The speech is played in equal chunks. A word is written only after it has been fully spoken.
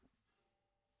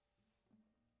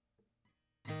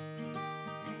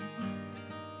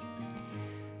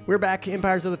We're back,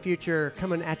 Empires of the Future,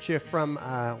 coming at you from,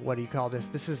 what do you call this?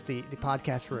 This is the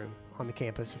podcast room on the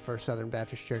campus of First Southern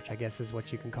Baptist Church, I guess is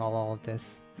what you can call all of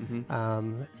this.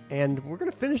 Mm-hmm. And we're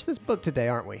going to finish this book today,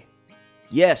 aren't we?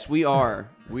 Yes, we are.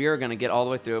 We are going to get all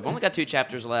the way through. We've only got 2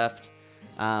 chapters left,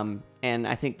 and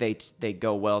I think they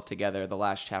go well together. The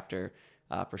last chapter,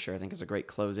 for sure, I think is a great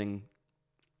closing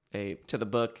to the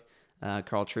book.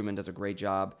 Carl Trueman does a great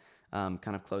job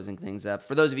kind of closing things up.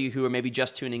 For those of you who are maybe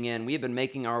just tuning in, we have been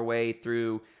making our way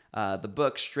through the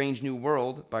book Strange New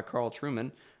World by Carl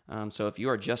Trueman. So if you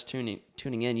are just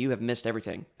tuning in, you have missed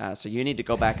everything. So you need to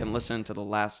go back and listen to the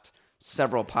last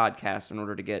several podcasts in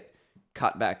order to get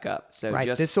caught back up. So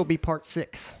right, this will be part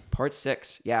 6. Part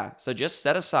 6, yeah. So just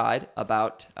set aside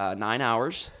about 9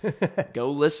 hours,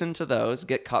 go listen to those,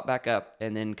 get caught back up,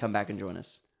 and then come back and join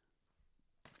us.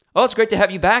 Well, it's great to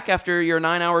have you back after your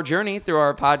 9-hour journey through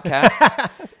our podcast.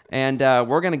 And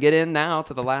we're going to get in now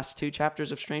to the last 2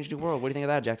 chapters of Strange New World. What do you think of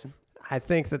that, Jackson? I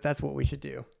think that's what we should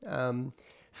do.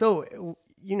 So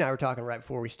you and I were talking right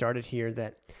before we started here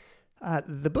that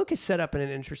the book is set up in an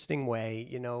interesting way.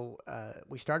 You know,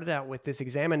 we started out with this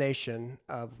examination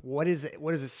of what is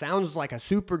it sounds like a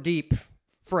super deep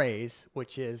phrase,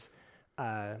 which is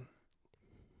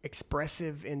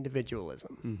expressive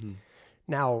individualism. Mm-hmm.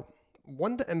 Now,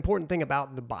 one important thing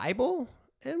about the Bible,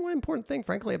 and one important thing,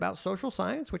 frankly, about social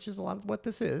science, which is a lot of what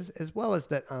this is, as well as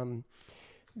that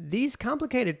these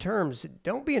complicated terms,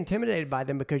 don't be intimidated by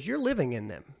them because you're living in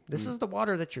them. This is the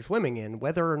water that you're swimming in,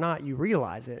 whether or not you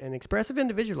realize it. And expressive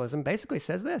individualism basically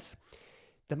says this: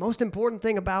 the most important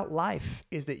thing about life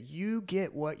is that you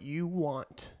get what you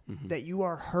want, that you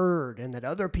are heard, and that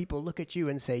other people look at you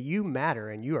and say you matter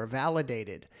and you are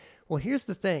validated. Well, here's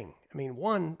the thing. I mean,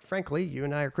 one, frankly, you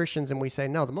and I are Christians, and we say,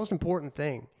 no, the most important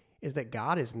thing is that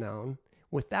God is known.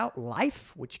 Without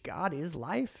life, which God is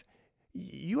life,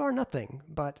 you are nothing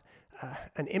but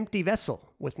an empty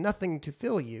vessel with nothing to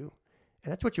fill you.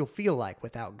 And that's what you'll feel like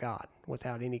without God,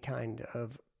 without any kind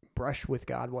of brush with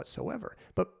God whatsoever.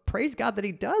 But praise God that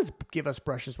he does give us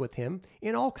brushes with him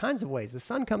in all kinds of ways. The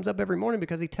sun comes up every morning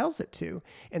because he tells it to.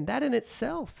 And that in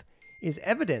itself is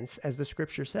evidence, as the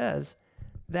scripture says,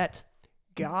 that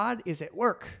God is at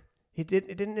work.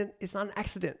 It's not an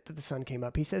accident that the sun came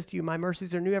up. He says to you, my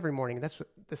mercies are new every morning. That's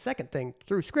the second thing.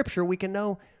 Through scripture, we can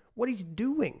know what he's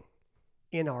doing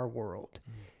in our world.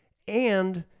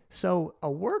 And so a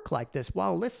work like this,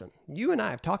 while listen, you and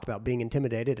I have talked about being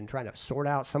intimidated and trying to sort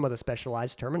out some of the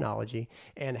specialized terminology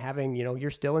and having,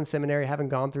 you're still in seminary, having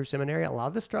gone through seminary. A lot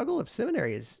of the struggle of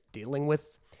seminary is dealing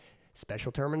with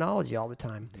special terminology all the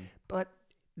time. But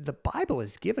the Bible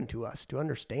is given to us to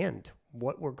understand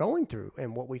what we're going through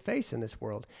and what we face in this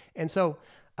world. And so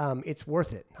it's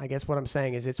worth it. I guess what I'm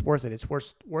saying is it's worth it. It's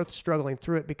worth struggling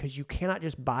through it because you cannot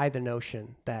just buy the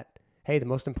notion that, hey, the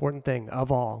most important thing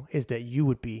of all is that you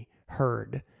would be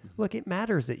heard. Look, it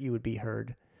matters that you would be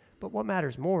heard. But what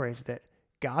matters more is that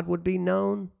God would be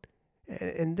known.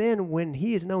 And then when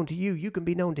he is known to you, you can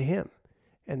be known to him.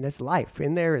 And this life,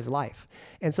 in there is life.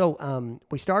 And so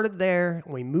we started there,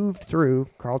 we moved through,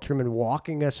 Carl Trueman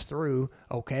walking us through,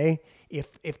 okay,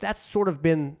 if that's sort of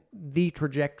been the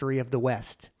trajectory of the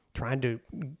West, trying to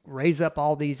raise up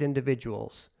all these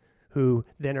individuals who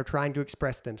then are trying to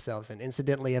express themselves and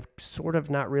incidentally have sort of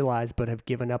not realized but have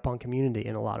given up on community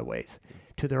in a lot of ways,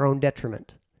 to their own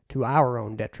detriment, to our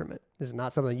own detriment. This is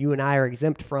not something you and I are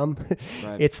exempt from.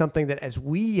 Right. It's something that as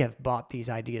we have bought these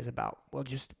ideas about, well,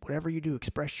 just whatever you do,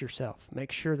 express yourself.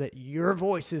 Make sure that your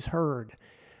voice is heard.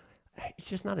 It's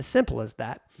just not as simple as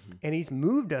that. And he's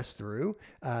moved us through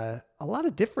a lot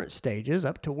of different stages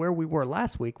up to where we were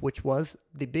last week, which was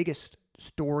the biggest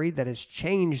story that has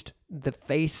changed the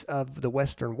face of the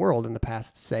Western world in the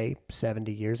past, say,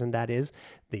 70 years, and that is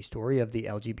the story of the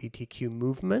LGBTQ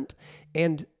movement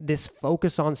and this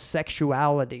focus on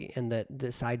sexuality and that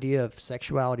this idea of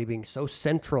sexuality being so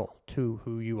central to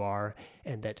who you are,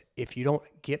 and that if you don't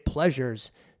get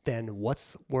pleasures, then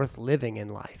what's worth living in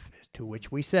life? To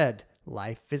which we said,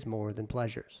 life is more than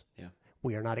pleasures. Yeah.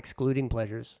 We are not excluding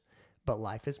pleasures, but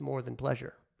life is more than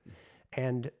pleasure.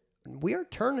 And we are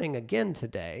turning again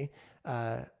today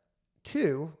to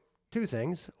 2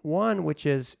 things. One, which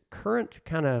is current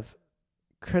kind of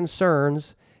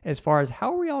concerns as far as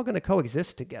how are we all going to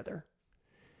coexist together?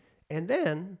 And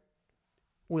then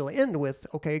we'll end with,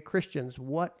 okay, Christians,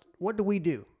 what do we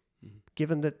do?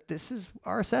 Given that this is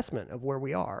our assessment of where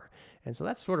we are. And so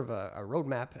that's sort of a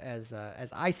roadmap as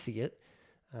I see it.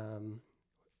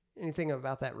 Anything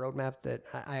about that roadmap that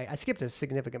I skipped a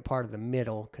significant part of the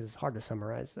middle because it's hard to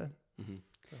summarize the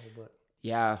whole book.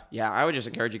 Yeah. I would just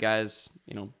encourage you guys,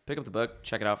 pick up the book,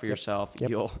 check it out for yourself. Yep.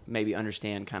 You'll maybe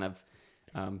understand kind of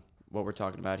what we're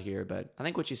talking about here. But I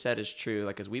think what you said is true.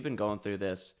 Like, as we've been going through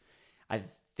this, I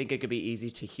think it could be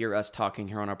easy to hear us talking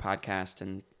here on our podcast,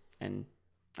 and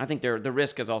I think the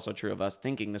risk is also true of us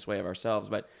thinking this way of ourselves,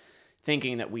 but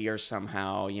thinking that we are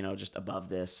somehow, just above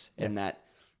this, and that,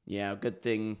 good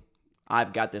thing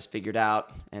I've got this figured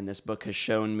out, and this book has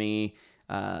shown me,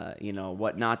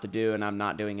 what not to do, and I'm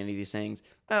not doing any of these things.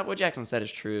 What Jackson said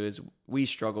is true, is we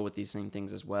struggle with these same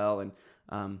things as well,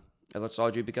 and it's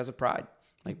all due because of pride.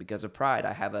 Like, because of pride,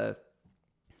 I have a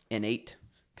innate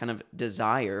kind of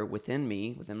desire within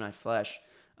me, within my flesh,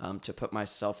 to put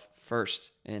myself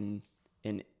first in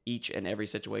each and every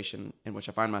situation in which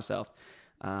I find myself.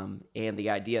 And the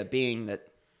idea being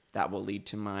that will lead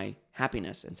to my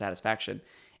happiness and satisfaction.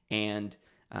 And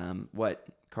what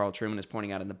Carl Trueman is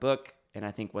pointing out in the book, and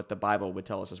I think what the Bible would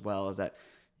tell us as well, is that,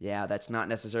 that's not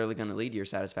necessarily going to lead to your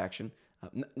satisfaction.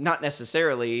 Not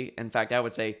necessarily. In fact, I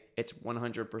would say it's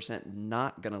 100%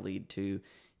 not going to lead to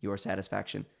your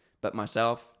satisfaction. But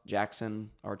myself,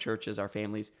 Jackson, our churches, our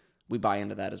families, we buy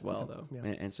into that as well, though.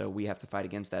 Yeah. And so we have to fight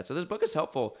against that. So this book is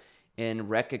helpful in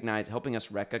helping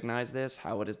us recognize this,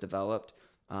 how it is developed,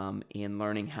 and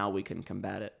learning how we can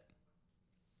combat it.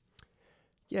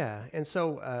 Yeah, and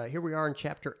so here we are in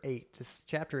chapter 8. This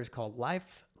chapter is called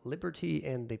Life, Liberty,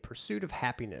 and the Pursuit of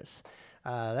Happiness.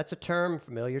 That's a term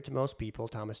familiar to most people.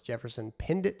 Thomas Jefferson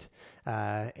penned it,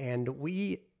 and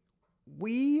we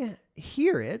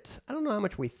hear it. I don't know how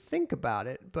much we think about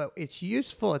it, but it's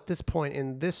useful at this point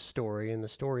in this story, in the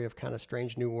story of kind of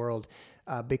Strange New World,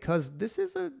 because this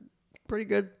is a pretty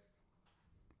good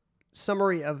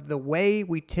summary of the way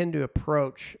we tend to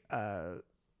approach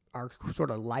our sort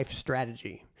of life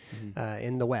strategy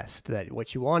in the West. That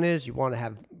what you want is, you want to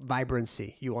have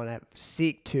vibrancy. You want to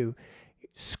seek to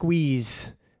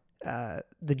squeeze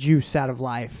the juice out of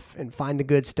life and find the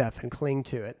good stuff and cling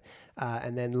to it.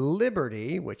 And then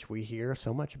liberty, which we hear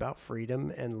so much about,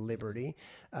 freedom and liberty.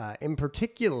 In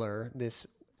particular, this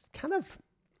kind of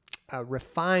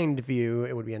refined view,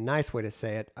 it would be a nice way to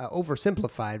say it,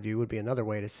 oversimplified view would be another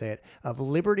way to say it, of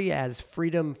liberty as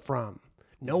freedom from.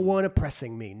 No one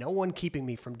oppressing me, no one keeping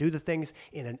me from do the things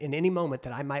in any moment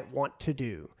that I might want to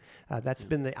do. That's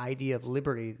been the idea of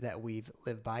liberty that we've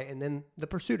lived by. And then the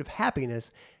pursuit of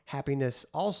happiness. Happiness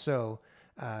also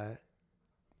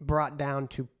brought down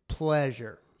to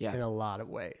pleasure in a lot of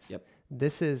ways. Yep.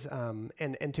 This is,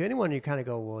 and to anyone you kind of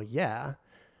go, well, yeah.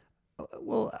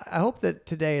 Well, I hope that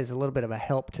today is a little bit of a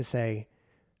help to say,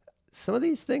 some of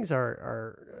these things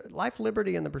are life,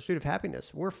 liberty, and the pursuit of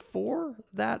happiness. We're for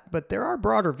that, but there are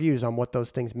broader views on what those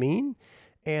things mean.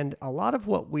 And a lot of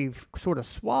what we've sort of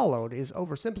swallowed is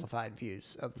oversimplified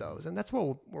views of those. And that's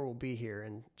where we'll be here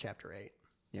in chapter 8.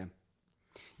 Yeah.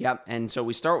 Yeah. And so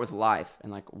we start with life,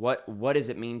 and like, what does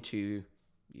it mean to,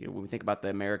 when we think about the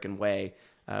American way,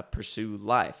 pursue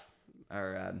life,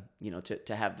 or,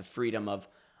 to have the freedom of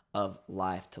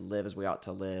life, to live as we ought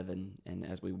to live and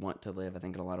as we want to live, I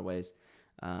think, in a lot of ways.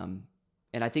 And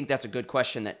I think that's a good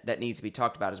question that needs to be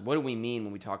talked about, is what do we mean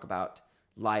when we talk about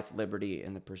life, liberty,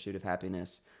 and the pursuit of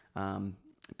happiness?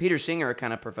 Peter Singer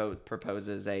kind of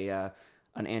proposes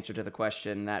an answer to the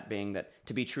question, that being that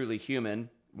to be truly human,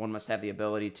 one must have the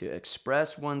ability to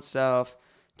express oneself,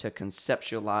 to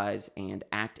conceptualize and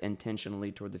act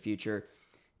intentionally toward the future,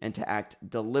 and to act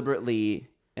deliberately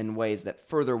in ways that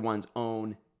further one's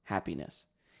own happiness.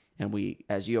 And we,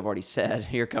 as you have already said,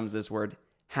 here comes this word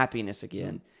happiness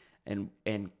again. And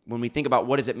when we think about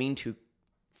what does it mean to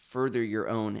further your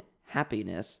own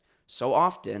happiness, so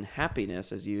often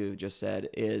happiness, as you just said,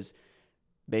 is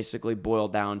basically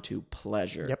boiled down to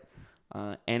pleasure.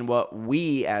 Yep. And what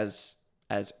we as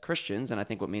Christians, and I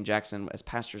think what me and Jackson as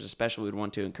pastors especially would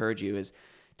want to encourage you, is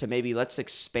to maybe let's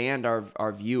expand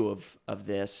our view of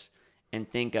this and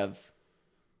think of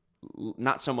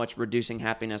not so much reducing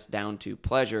happiness down to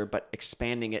pleasure, but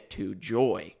expanding it to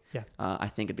joy. Yeah. I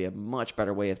think it'd be a much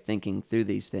better way of thinking through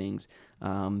these things.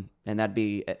 And that'd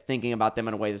be thinking about them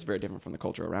in a way that's very different from the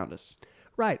culture around us.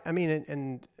 Right. I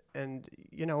mean, and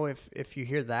if you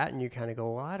hear that and you kind of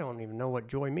go, well, I don't even know what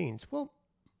joy means. Well,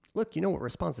 look, you know what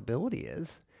responsibility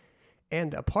is.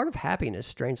 And a part of happiness,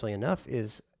 strangely enough,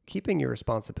 is keeping your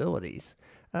responsibilities.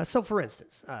 So for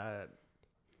instance,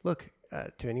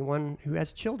 to anyone who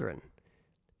has children,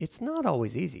 it's not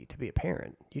always easy to be a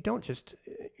parent. You don't just,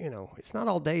 it's not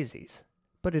all daisies,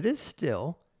 but it is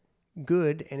still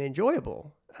good and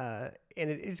enjoyable. And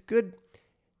it is good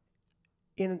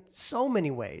in so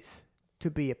many ways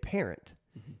to be a parent.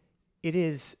 Mm-hmm. It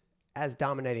is as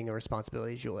dominating a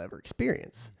responsibility as you'll ever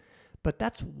experience. But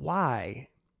that's why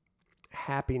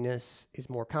happiness is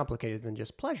more complicated than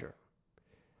just pleasure.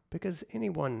 because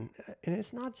anyone, and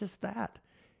it's not just that.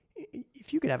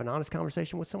 If you could have an honest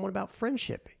conversation with someone about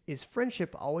friendship, is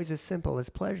friendship always as simple as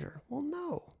pleasure? Well,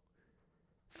 no.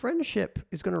 Friendship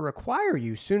is going to require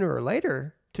you sooner or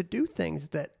later to do things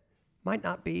that might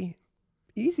not be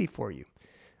easy for you.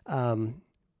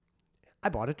 I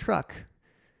bought a truck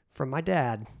from my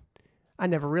dad. I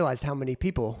never realized how many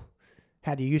people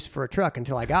had a use for a truck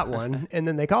until I got one. And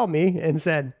then they called me and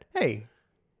said, hey,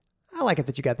 I like it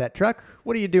that you got that truck.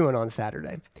 What are you doing on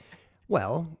Saturday?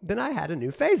 Well, then I had a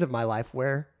new phase of my life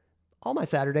where all my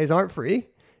Saturdays aren't free,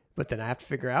 but then I have to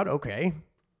figure out, okay,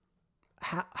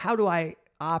 how do I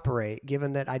operate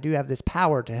given that I do have this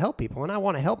power to help people and I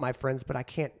want to help my friends, but I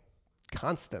can't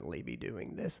constantly be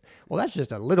doing this. Well, that's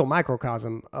just a little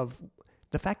microcosm of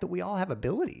the fact that we all have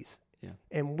abilities. Yeah.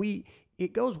 And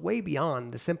it goes way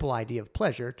beyond the simple idea of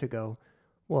pleasure to go,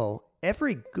 well,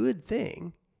 every good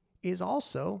thing is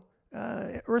also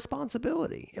a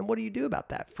responsibility. And what do you do about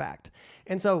that fact?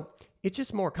 And so it's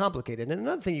just more complicated. And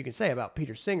another thing you can say about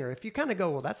Peter Singer, if you kind of go,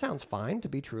 well, that sounds fine. To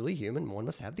be truly human, one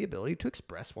must have the ability to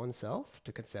express oneself,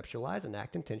 to conceptualize and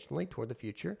act intentionally toward the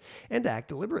future, and to act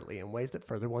deliberately in ways that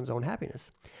further one's own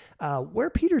happiness. Where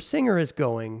Peter Singer is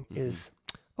going is,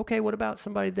 okay, what about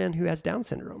somebody then who has Down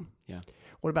syndrome? Yeah.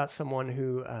 What about someone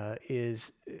who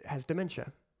has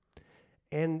dementia?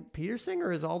 And Peter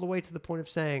Singer is all the way to the point of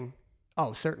saying,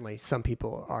 oh, certainly some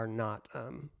people are not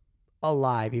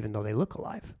alive even though they look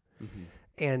alive. Mm-hmm.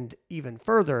 And even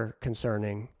further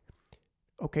concerning,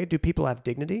 okay, do people have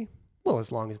dignity? Well,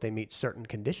 as long as they meet certain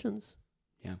conditions,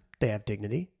 they have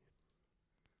dignity.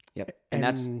 Yep. And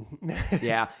that's,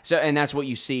 yeah. So, and that's what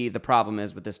you see the problem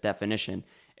is with this definition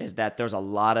is that there's a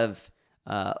lot of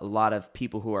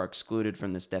people who are excluded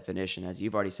from this definition. As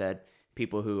you've already said,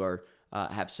 people who are,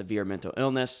 have severe mental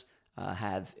illness,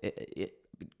 have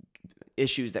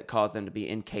issues that cause them to be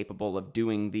incapable of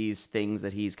doing these things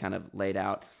that he's kind of laid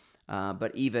out.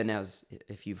 But even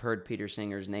if you've heard Peter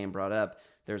Singer's name brought up,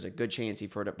 there's a good chance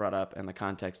you've heard it brought up in the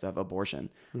context of abortion,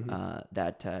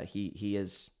 that he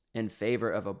is in favor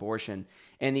of abortion.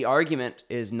 And the argument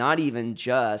is not even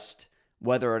just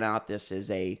whether or not this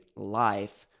is a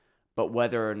life, but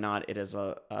whether or not it is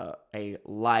a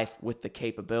life with the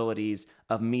capabilities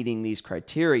of meeting these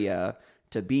criteria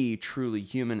to be truly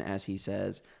human, as he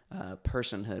says,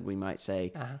 personhood, we might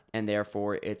say, and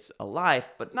therefore it's a life,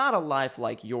 but not a life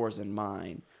like yours and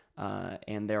mine,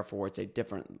 and therefore it's a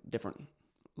different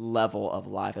level of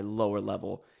life, a lower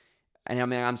level. And I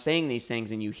mean, I'm saying these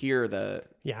things, and you hear the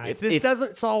if this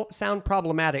doesn't sound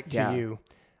problematic to you,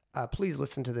 please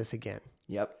listen to this again.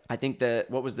 Yep, I think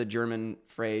what was the German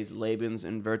phrase, Lebens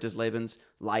invertes Lebens,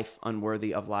 life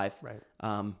unworthy of life, right?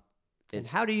 And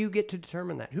how do you get to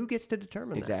determine that? Who gets to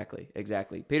determine that?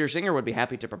 Exactly. Peter Singer would be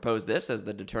happy to propose this as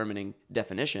the determining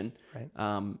definition.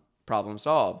 Right. Problem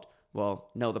solved. Well,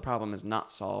 no, the problem is not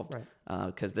solved. Right.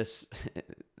 Because this,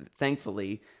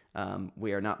 thankfully,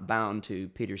 we are not bound to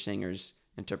Peter Singer's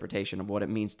interpretation of what it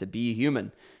means to be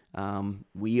human.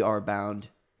 We are bound,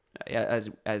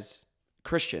 as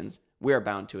Christians, we are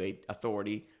bound to a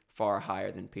authority far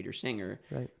higher than Peter Singer,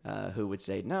 right. Who would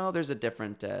say, no, there's a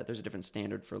different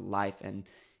standard for life and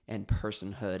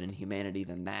personhood and humanity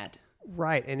than that.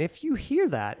 Right. And if you hear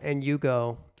that and you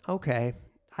go, okay,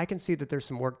 I can see that there's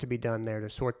some work to be done there to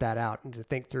sort that out and to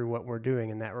think through what we're doing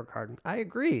in that regard. I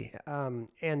agree.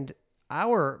 And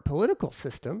our political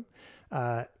system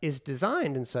is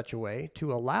designed in such a way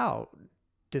to allow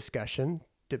discussion,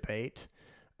 debate,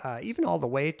 even all the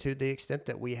way to the extent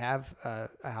that we have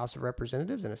a House of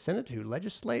Representatives and a Senate who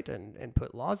legislate and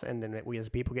put laws, and then we as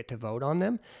people get to vote on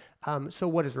them. So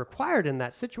what is required in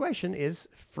that situation is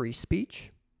free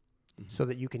speech, so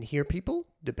that you can hear people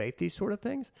debate these sort of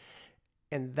things.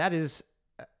 And that is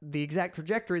the exact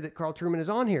trajectory that Carl Trueman is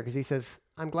on here, because he says,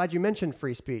 I'm glad you mentioned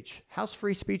free speech. How's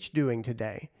free speech doing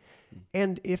today?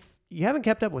 And if you haven't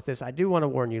kept up with this, I do want to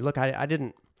warn you. Look,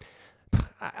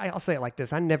 I'll say it like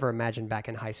this. I never imagined back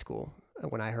in high school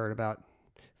when I heard about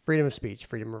freedom of speech,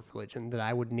 freedom of religion, that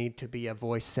I would need to be a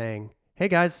voice saying, hey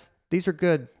guys, these are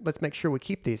good. Let's make sure we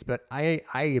keep these. But I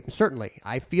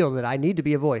feel that I need to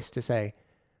be a voice to say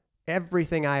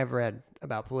everything I have read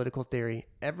about political theory,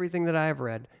 everything that I have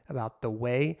read about the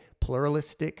way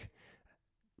pluralistic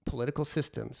political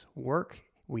systems work,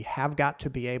 we have got to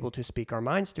be able to speak our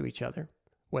minds to each other,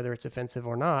 whether it's offensive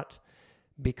or not,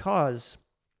 because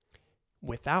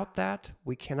without that,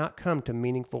 we cannot come to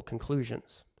meaningful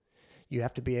conclusions. You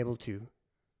have to be able to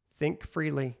think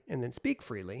freely and then speak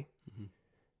freely,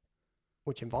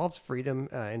 which involves freedom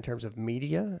in terms of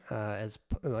media, as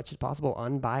much as possible,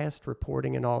 unbiased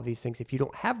reporting and all of these things. If you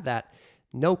don't have that,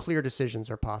 no clear decisions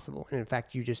are possible. And in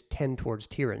fact, you just tend towards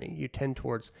tyranny. You tend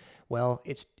towards, well,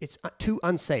 it's too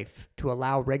unsafe to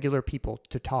allow regular people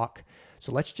to talk.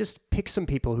 So let's just pick some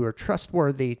people who are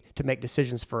trustworthy to make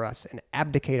decisions for us and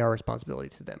abdicate our responsibility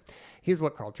to them. Here's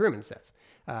what Carl Trueman says.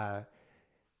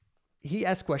 He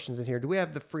asks questions in here. Do we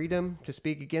have the freedom to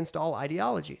speak against all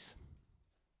ideologies?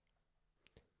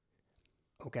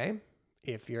 Okay.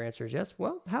 If your answer is yes,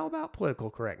 well, how about political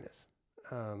correctness?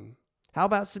 How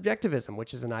about subjectivism,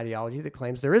 which is an ideology that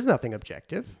claims there is nothing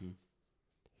objective? Mm-hmm.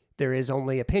 There is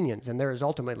only opinions, and there is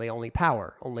ultimately only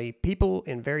power, only people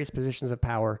in various positions of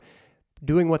power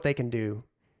doing what they can do,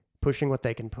 pushing what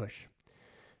they can push.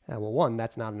 Well, one,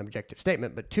 that's not an objective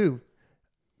statement, but two,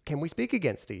 can we speak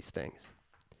against these things?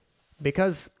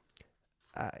 Because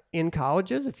in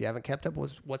colleges, if you haven't kept up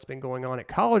with what's been going on at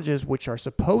colleges, which are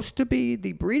supposed to be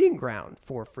the breeding ground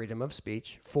for freedom of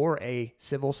speech, for a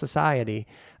civil society,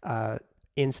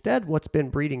 instead, what's been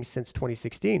breeding since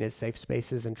 2016 is safe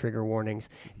spaces and trigger warnings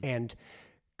and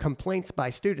complaints by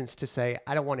students to say,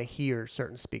 I don't want to hear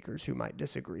certain speakers who might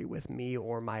disagree with me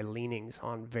or my leanings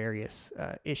on various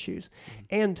issues.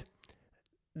 And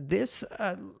this,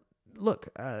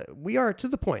 we are to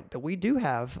the point that we do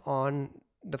have on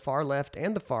the far left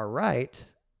and the far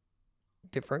right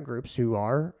different groups who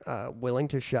are willing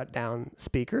to shut down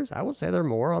speakers. I would say they're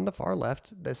more on the far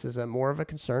left. This is more of a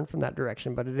concern from that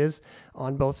direction, but it is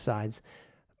on both sides.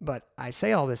 But I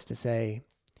say all this to say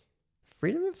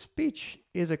freedom of speech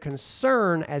is a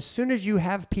concern as soon as you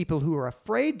have people who are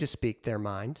afraid to speak their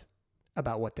mind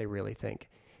about what they really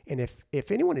think. And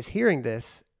if anyone is hearing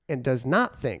this and does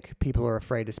not think people are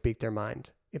afraid to speak their mind,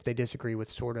 if they disagree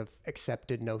with sort of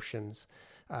accepted notions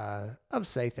of,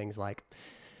 say, things like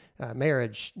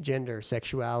marriage, gender,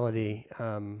 sexuality,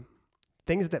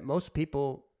 things that most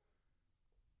people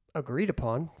agreed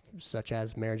upon, such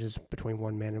as marriages between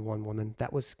one man and one woman.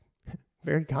 That was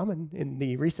very common in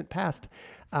the recent past.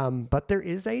 But there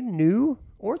is a new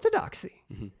orthodoxy.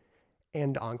 Mm-hmm.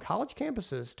 And on college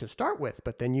campuses to start with,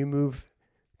 but then you move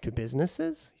to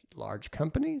businesses, large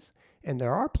companies, and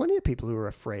there are plenty of people who are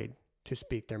afraid to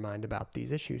speak their mind about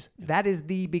these issues. Yeah. That is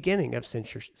the beginning of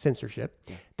censorship.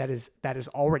 Yeah. That is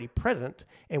already present,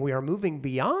 and we are moving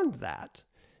beyond that.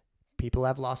 People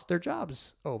have lost their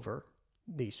jobs over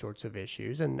these sorts of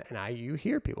issues, and you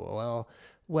hear people,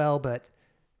 well, but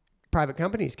private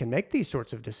companies can make these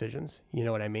sorts of decisions. You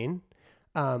know what I mean?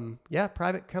 Yeah,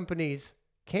 private companies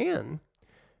can,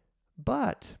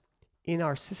 but in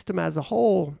our system as a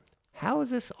whole, how is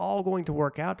this all going to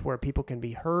work out to where people can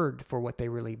be heard for what they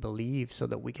really believe so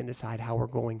that we can decide how we're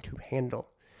going to handle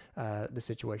the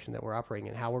situation that we're operating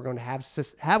in, how we're going to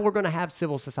have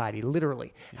civil society,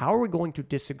 literally. How are we going to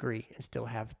disagree and still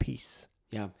have peace?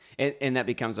 Yeah, and that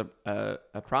becomes a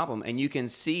problem. And you can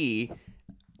see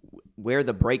where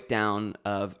the breakdown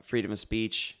of freedom of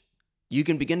speech, you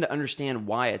can begin to understand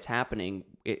why it's happening.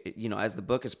 As the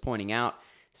book is pointing out,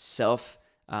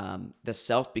 the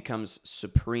self becomes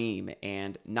supreme,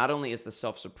 and not only is the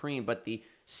self supreme, but the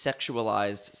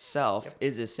sexualized self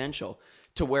is essential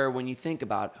to where when you think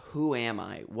about who am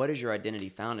I, what is your identity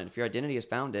found in? If your identity is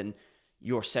found in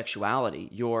your sexuality,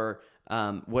 your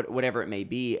whatever it may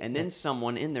be, and then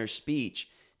someone in their speech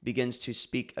begins to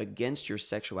speak against your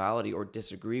sexuality or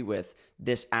disagree with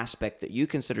this aspect that you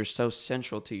consider so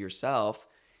central to yourself,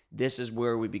 this is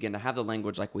where we begin to have the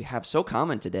language like we have so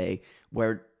common today,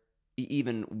 where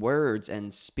even words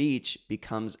and speech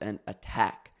becomes an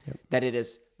attack, that it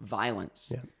is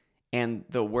violence. Yep. And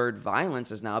the word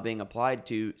violence is now being applied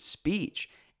to speech.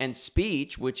 And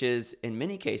speech, which is in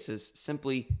many cases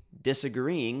simply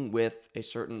disagreeing with a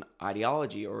certain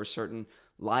ideology or a certain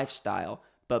lifestyle,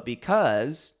 but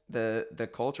because the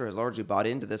culture has largely bought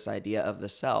into this idea of the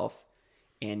self,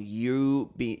 and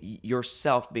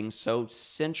yourself being so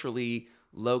centrally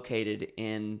located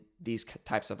in these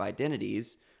types of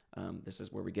identities, this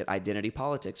is where we get identity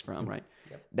politics from, right?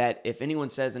 Yep. That if anyone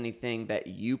says anything that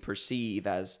you perceive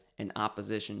as an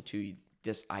opposition to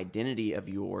this identity of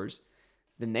yours,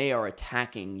 then they are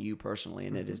attacking you personally,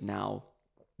 and it is now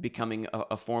becoming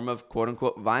a form of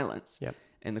quote-unquote violence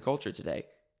in the culture today.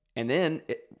 And then,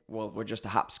 we're just a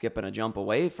hop, skip, and a jump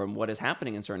away from what is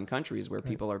happening in certain countries where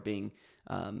people are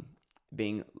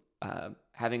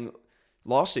having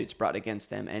lawsuits brought against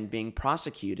them and being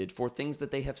prosecuted for things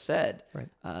that they have said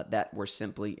that were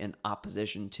simply in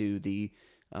opposition to the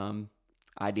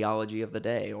ideology of the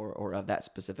day or of that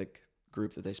specific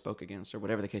group that they spoke against, or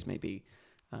whatever the case may be.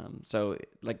 So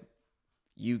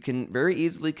you can very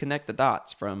easily connect the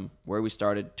dots from where we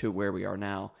started to where we are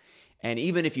now. And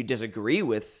even if you disagree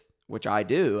with, which I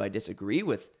do, I disagree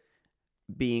with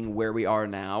being where we are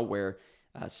now, where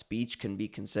speech can be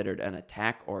considered an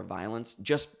attack or violence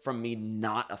just from me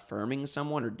not affirming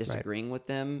someone or disagreeing with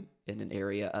them in an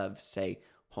area of, say,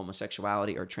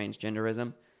 homosexuality or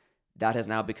transgenderism. That has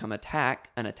now become an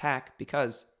attack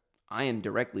because I am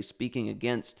directly speaking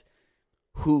against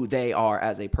who they are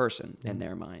as a person in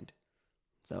their mind.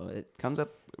 So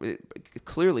it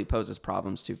clearly poses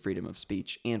problems to freedom of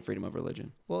speech and freedom of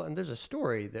religion. Well, and there's a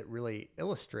story that really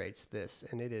illustrates this,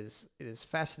 and it is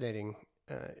fascinating,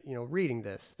 reading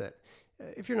this, that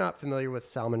if you're not familiar with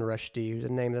Salman Rushdie, who's a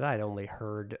name that I'd only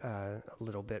heard a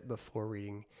little bit before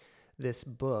reading this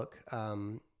book,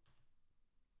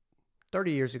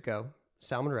 30 years ago,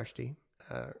 Salman Rushdie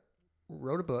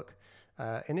wrote a book,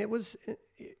 and it was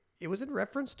in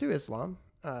reference to Islam,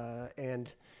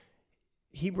 and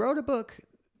he wrote a book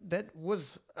that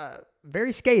was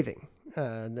very scathing.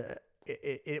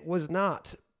 It was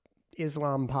not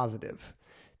Islam positive.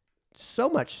 So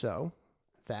much so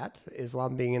that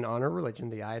Islam being an honor religion,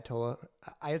 the Ayatollah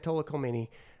Khomeini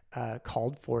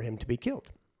called for him to be killed.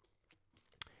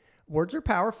 Words are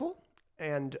powerful,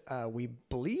 and we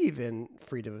believe in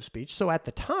freedom of speech. So at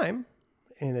the time,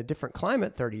 in a different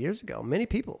climate 30 years ago, many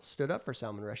people stood up for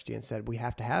Salman Rushdie and said, we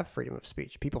have to have freedom of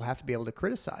speech. People have to be able to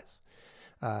criticize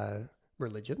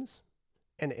religions.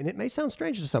 And it may sound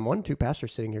strange to someone, two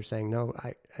pastors sitting here saying, no,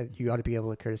 you ought to be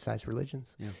able to criticize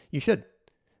religions. Yeah. You should.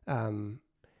 And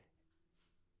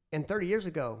 30 years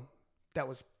ago, that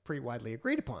was pretty widely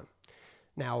agreed upon.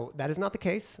 Now, that is not the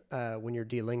case when you're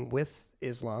dealing with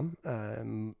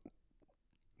Islam.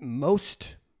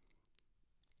 Most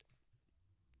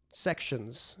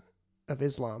sections of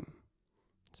Islam,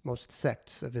 most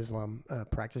sects of Islam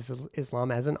practice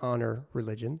Islam as an honor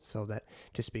religion, so that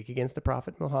to speak against the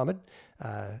Prophet Muhammad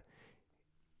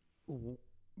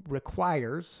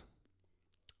requires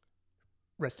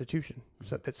restitution,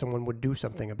 so that someone would do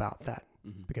something about that,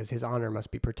 because his honor must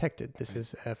be protected. This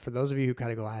is, for those of you who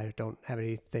kind of go, I don't have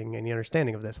any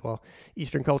understanding of this. Well,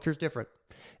 Eastern culture is different,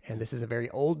 and this is a very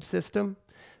old system,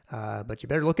 but you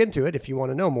better look into it if you want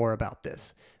to know more about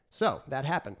this. So that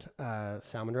happened.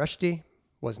 Salman Rushdie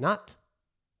was not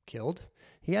killed.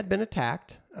 He had been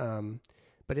attacked,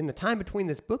 but in the time between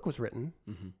this book was written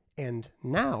and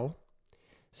now,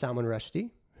 Salman Rushdie,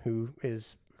 who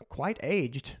is quite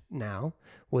aged now,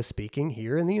 was speaking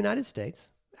here in the United States,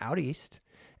 out east,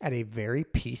 at a very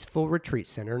peaceful retreat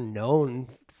center known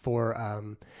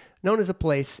as a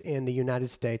place in the United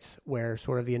States where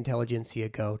sort of the intelligentsia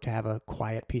go to have a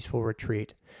quiet, peaceful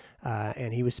retreat.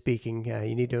 And he was speaking.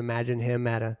 You need to imagine him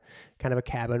at a kind of a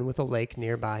cabin with a lake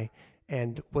nearby,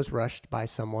 and was rushed by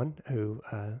someone who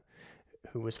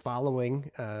was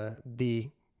following the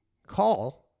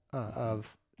call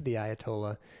of the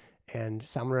Ayatollah. And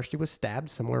Salman Rushdie was stabbed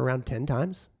somewhere around 10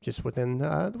 times just within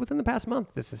the past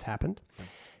month. This has happened,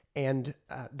 and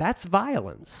that's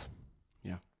violence.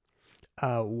 Yeah.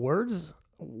 Words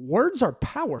are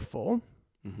powerful,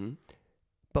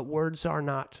 but words are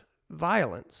not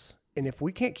violence. And if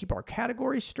we can't keep our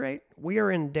categories straight, we are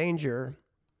in danger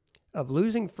of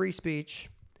losing free speech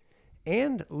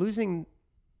and losing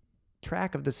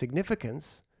track of the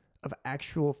significance of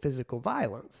actual physical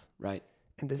violence. Right.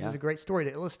 And this is a great story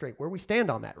to illustrate where we stand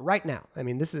on that right now. I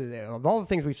mean, this is, of all the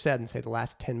things we've said in, say, the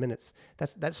last 10 minutes,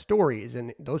 that story is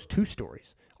in, those two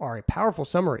stories are a powerful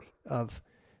summary of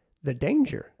the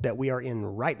danger that we are in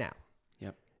right now.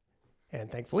 And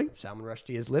thankfully, Salman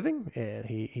Rushdie is living.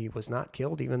 He was not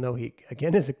killed, even though he,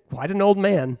 again, is quite an old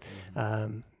man.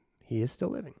 He is still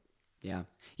living. Yeah.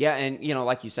 Yeah, and,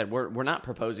 like you said, we're not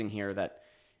proposing here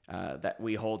that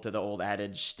we hold to the old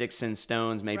adage, sticks and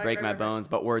stones may break my bones,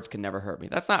 but words can never hurt me.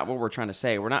 That's not what we're trying to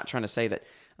say. We're not trying to say that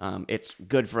it's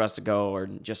good for us to go or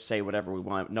just say whatever we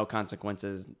want, no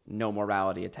consequences, no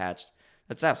morality attached.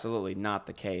 That's absolutely not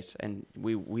the case. And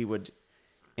we would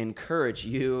encourage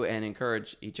you and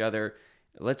encourage each other.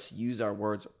 Let's use our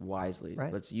words wisely.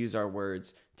 Right. Let's use our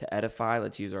words to edify.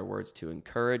 Let's use our words to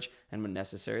encourage. And when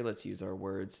necessary, let's use our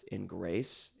words in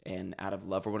grace and out of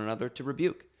love for one another to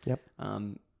rebuke. Yep.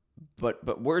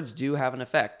 But words do have an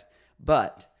effect.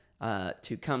 But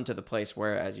to come to the place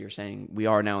where, as you're saying, we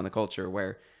are now in the culture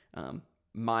where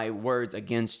my words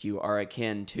against you are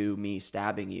akin to me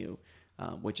stabbing you,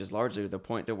 which is largely the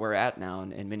point that we're at now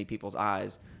in many people's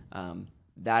eyes.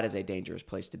 That is a dangerous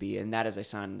place to be, and that is a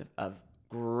sign of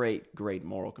great, great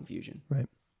moral confusion.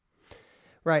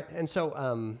 Right. And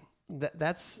so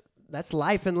that's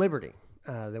life and liberty.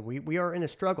 That we are in a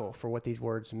struggle for what these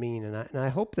words mean, and I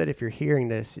hope that if you're hearing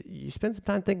this, you spend some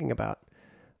time thinking about,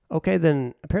 okay,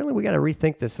 then apparently we got to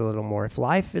rethink this a little more. If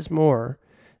life is more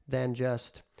than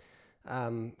just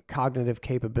cognitive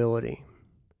capability,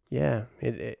 Yeah.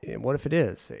 What if it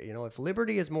is? If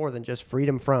liberty is more than just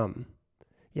freedom from,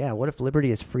 yeah, what if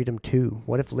liberty is freedom to?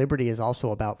 What if liberty is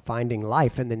also about finding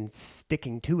life and then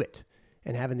sticking to it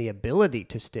and having the ability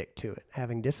to stick to it,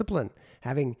 having discipline,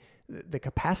 having the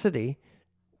capacity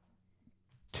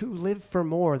to live for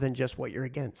more than just what you're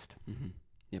against? Mm-hmm.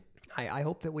 Yep. I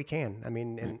hope that we can. I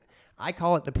mean, and I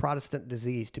call it the Protestant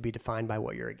disease, to be defined by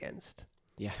what you're against.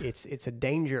 Yeah. It's a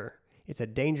danger. It's a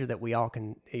danger that we all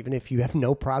can, even if you have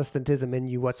no Protestantism in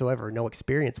you whatsoever, no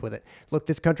experience with it. Look,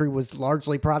 this country was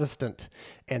largely Protestant,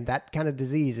 and that kind of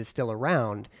disease is still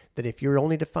around, that if you're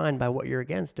only defined by what you're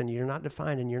against and you're not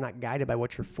defined and you're not guided by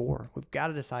what you're for, we've got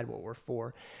to decide what we're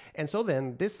for. And so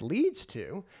then this leads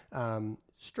to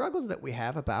struggles that we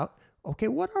have about, okay,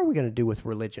 what are we going to do with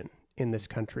religion in this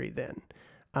country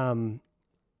then?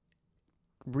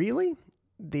 Really?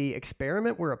 The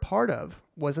experiment we're a part of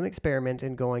was an experiment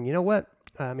in going, you know what?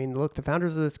 I mean, look, the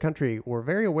founders of this country were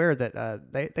very aware that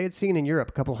they had seen in Europe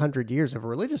a couple hundred years of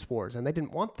religious wars, and they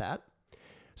didn't want that.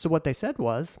 So what they said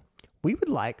was, we would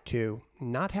like to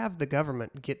not have the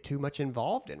government get too much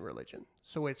involved in religion.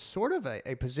 So it's sort of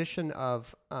a position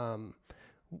of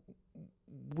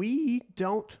we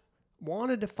don't want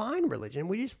to define religion.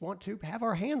 We just want to have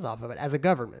our hands off of it as a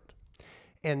government.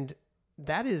 And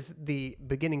that is the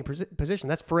beginning position.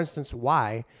 That's, for instance,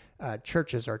 why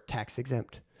churches are tax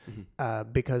exempt,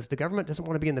 because the government doesn't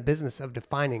want to be in the business of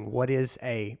defining what is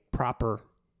a proper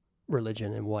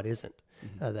religion and what isn't.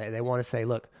 They want to say,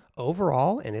 look,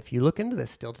 overall, and if you look into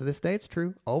this, still to this day, it's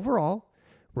true, overall,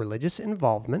 religious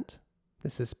involvement,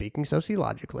 this is speaking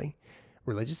sociologically,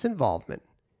 religious involvement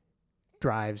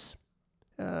drives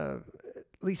at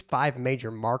least 5 major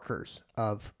markers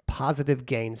of positive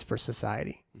gains for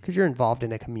society, because you're involved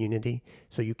in a community,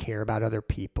 so you care about other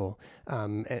people,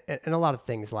 and a lot of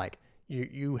things like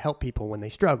you help people when they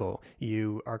struggle,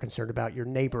 you are concerned about your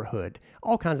neighborhood,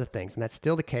 all kinds of things, and that's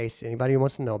still the case. Anybody who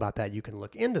wants to know about that, you can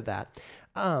look into that.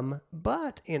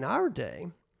 But in our day,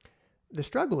 the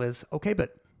struggle is, okay,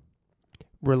 but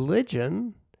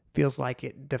religion feels like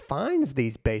it defines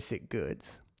these basic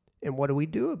goods, and what do we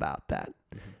do about that?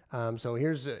 So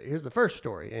here's the first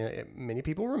story. Many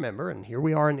people remember, and here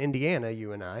we are in Indiana,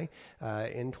 you and I,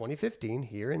 in 2015,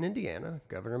 here in Indiana,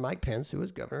 Governor Mike Pence, who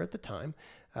was governor at the time,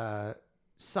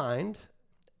 signed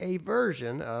a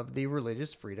version of the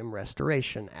Religious Freedom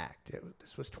Restoration Act.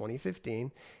 This was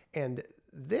 2015, and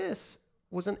this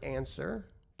was an answer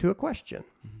to a question.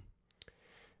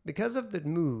 Because of the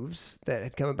moves that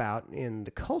had come about in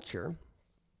the culture,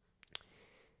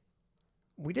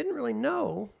 we didn't really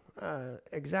know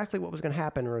exactly what was going to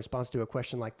happen in response to a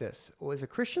question like this. Was a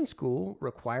Christian school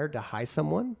required to hire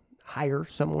someone,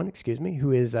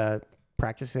 who is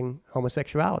practicing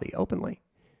homosexuality openly?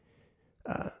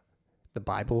 The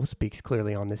Bible speaks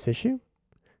clearly on this issue.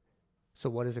 So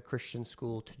what is a Christian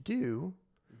school to do,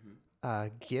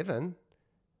 given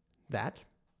that,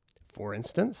 for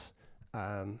instance,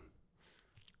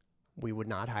 we would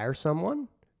not hire someone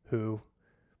who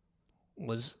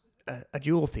was a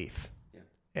jewel thief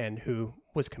and who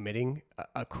was committing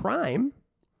a crime,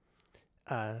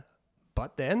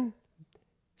 but then,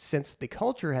 since the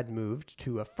culture had moved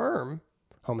to affirm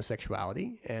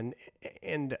homosexuality,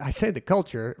 and I say the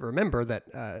culture, remember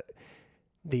that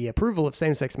the approval of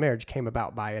same-sex marriage came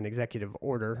about by an executive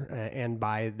order and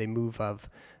by the move of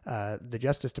the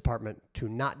Justice Department to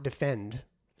not defend,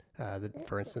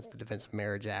 for instance, the Defense of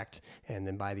Marriage Act, and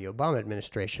then by the Obama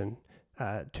administration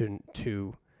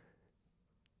to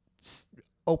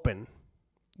open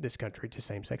this country to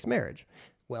same-sex marriage.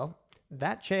 Well,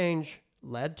 that change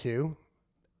led to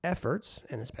efforts,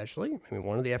 and especially,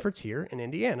 one of the efforts here in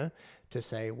Indiana, to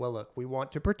say, well, look, we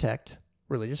want to protect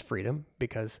religious freedom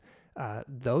because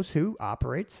those who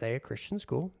operate, say, a Christian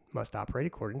school must operate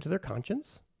according to their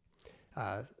conscience.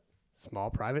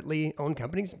 Small privately owned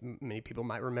companies, many people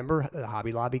might remember the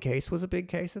Hobby Lobby case was a big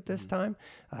case at this time.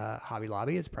 Hobby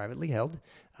Lobby is privately held.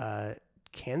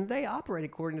 Can they operate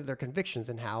according to their convictions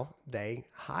and how they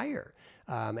hire?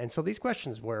 And so these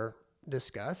questions were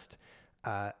discussed.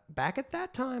 Back at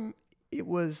that time, it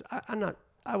was,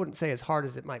 I wouldn't say as hard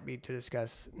as it might be to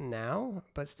discuss now,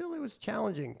 but still it was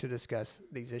challenging to discuss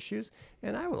these issues.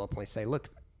 And I will openly say, look,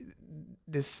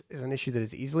 this is an issue that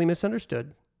is easily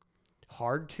misunderstood,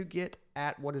 hard to get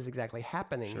at what is exactly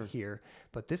happening here,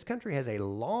 but this country has a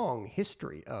long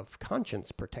history of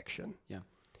conscience protection.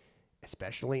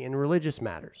 Especially in religious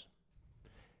matters.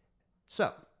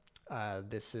 So,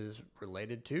 this is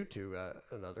related to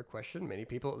another question many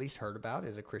people at least heard about.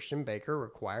 Is a Christian baker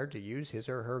required to use his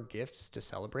or her gifts to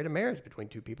celebrate a marriage between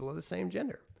two people of the same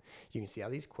gender? You can see how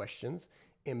these questions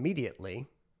immediately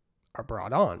are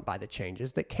brought on by the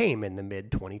changes that came in the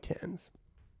mid 2010s.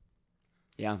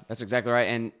 Yeah, that's exactly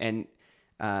right. And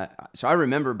so I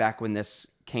remember back when this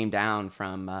came down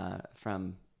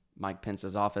from Mike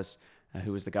Pence's office,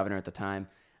 who was the governor at the time.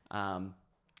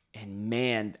 And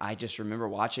man, I just remember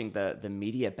watching the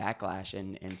media backlash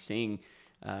and seeing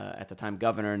at the time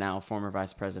governor, now former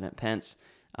Vice President Pence,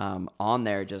 on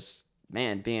there, just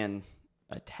being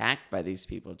attacked by these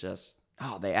people.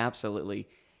 They absolutely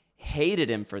hated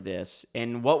him for this.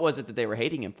 And what was it that they were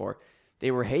hating him for?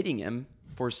 They were hating him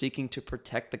for seeking to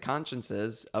protect the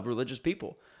consciences of religious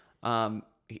people.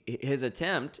 His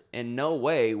attempt in no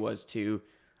way was to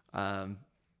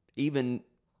even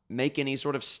make any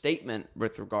sort of statement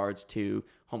with regards to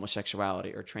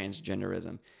homosexuality or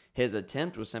transgenderism. His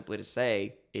attempt was simply to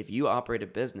say, if you operate a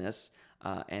business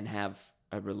and have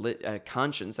a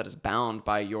conscience that is bound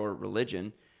by your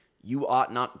religion, you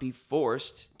ought not be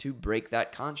forced to break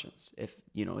that conscience if,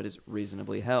 it is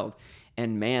reasonably held.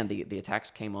 And man, the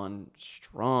attacks came on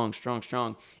strong.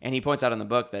 And he points out in the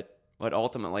book that what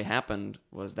ultimately happened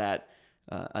was that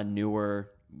a newer,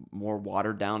 more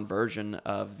watered down version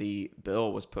of the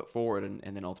bill was put forward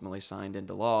and then ultimately signed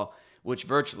into law, which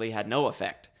virtually had no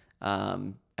effect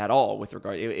at all with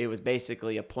regard. It was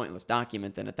basically a pointless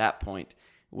document then at that point,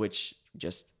 which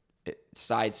just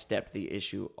sidestepped the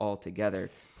issue altogether.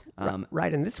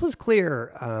 Right. And this was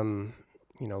clear.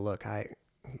 Look,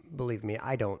 believe me,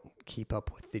 I don't keep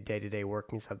up with the day-to-day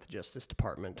workings of the Justice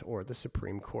Department or the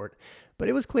Supreme Court, but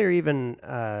it was clear even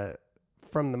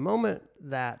from the moment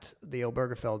that the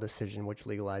Obergefell decision, which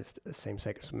legalized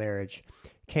same-sex marriage,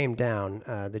 came down,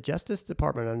 the Justice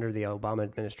Department under the Obama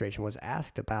administration was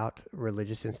asked about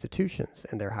religious institutions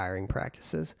and their hiring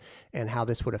practices and how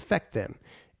this would affect them.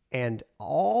 And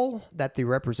all that the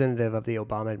representative of the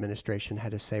Obama administration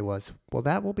had to say was, well,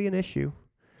 that will be an issue.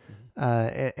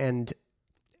 And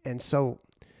so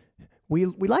we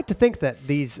like to think that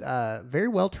these very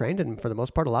well-trained, and for the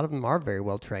most part, a lot of them are very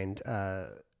well-trained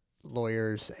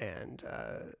lawyers and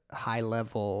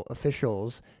high-level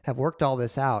officials have worked all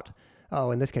this out.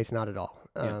 Oh, in this case, not at all.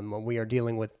 We are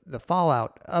dealing with the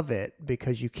fallout of it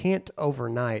because you can't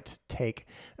overnight take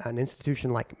an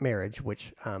institution like marriage,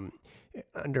 which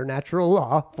under natural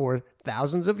law for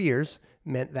thousands of years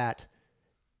meant that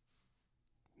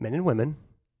men and women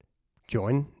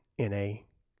join in a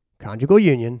conjugal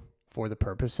union for the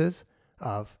purposes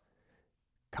of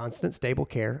constant, stable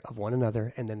care of one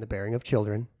another, and then the bearing of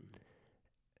children,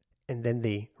 and then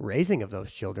the raising of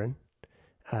those children,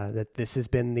 that this has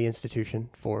been the institution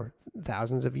for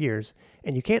thousands of years.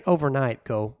 And you can't overnight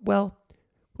go, well,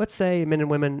 let's say men and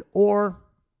women, or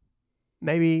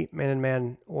maybe man and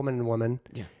man, woman and woman.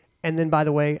 Yeah. And then, by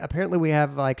the way, apparently we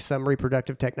have like some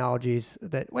reproductive technologies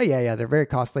that, well, yeah, they're very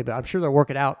costly, but I'm sure they'll work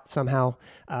it out somehow.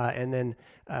 And then,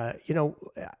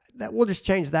 that we'll just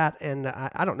change that. And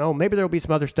I don't know, maybe there'll be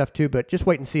some other stuff too, but just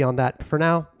wait and see on that. For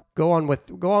now, go on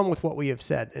with what we have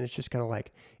said. And it's just kind of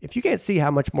like, if you can't see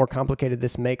how much more complicated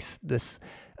this makes this,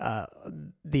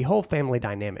 the whole family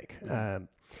dynamic,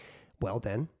 well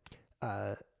then,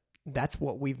 that's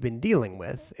what we've been dealing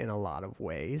with in a lot of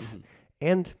ways. Mm-hmm.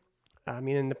 And I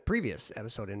mean, in the previous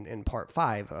episode, in part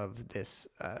 5 of this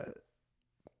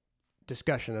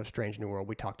discussion of Strange New World,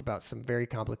 we talked about some very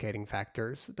complicating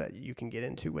factors that you can get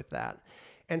into with that.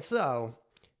 And so,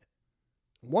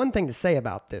 one thing to say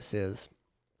about this is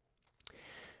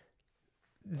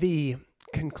the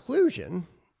conclusion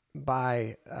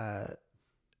by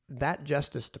that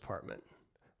Justice Department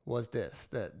was this,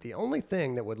 that the only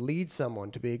thing that would lead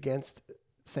someone to be against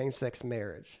same-sex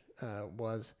marriage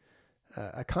was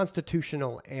a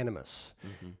constitutional animus.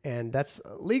 Mm-hmm. And that's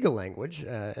legal language.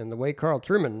 And the way Carl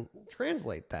Trueman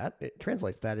translates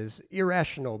that is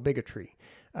irrational bigotry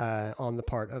on the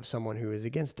part of someone who is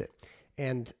against it.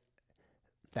 And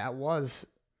that was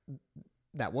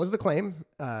the claim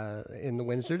in the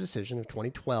Windsor decision of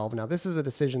 2012. Now, this is a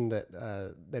decision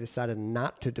that they decided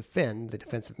not to defend the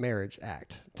Defense of Marriage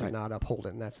Act, to not uphold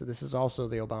it. And this is also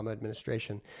the Obama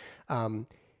administration.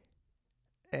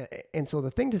 And so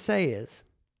the thing to say is,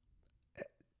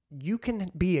 you can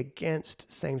be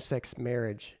against same-sex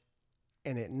marriage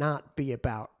and it not be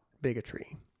about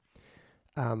bigotry.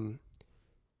 The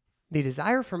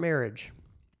desire for marriage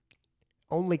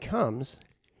only comes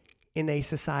in a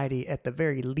society, at the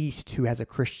very least, who has a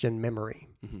Christian memory.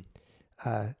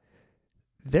 Mm-hmm.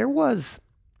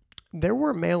 There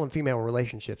were male and female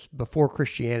relationships before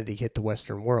Christianity hit the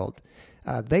Western world.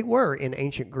 They were, in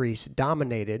ancient Greece,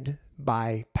 dominated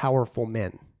by powerful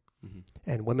men, mm-hmm.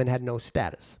 and women had no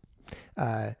status.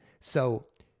 So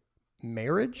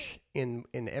marriage, in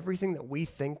everything that we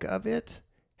think of it,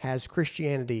 has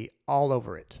Christianity all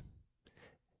over it.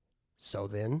 So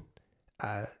then,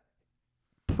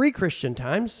 pre-Christian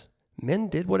times, men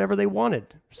did whatever they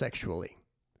wanted sexually,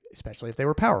 especially if they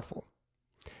were powerful.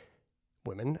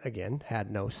 Women, again,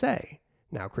 had no say.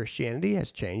 Now Christianity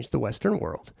has changed the Western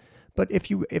world. But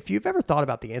if you've ever thought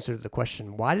about the answer to the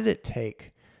question, why did it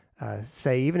take,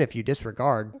 say, even if you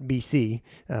disregard BC,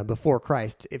 before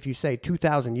Christ, if you say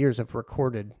 2,000 years of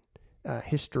recorded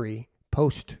history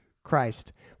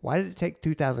post-Christ, why did it take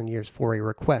 2,000 years for a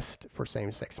request for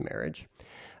same-sex marriage?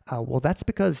 Well, that's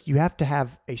because you have to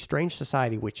have a strange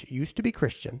society which used to be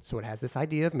Christian, so it has this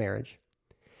idea of marriage,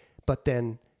 but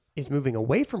then is moving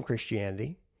away from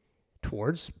Christianity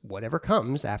towards whatever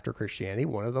comes after Christianity,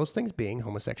 one of those things being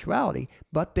homosexuality,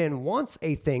 but then wants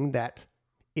a thing that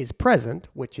is present,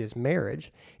 which is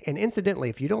marriage. And incidentally,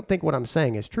 if you don't think what I'm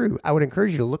saying is true, I would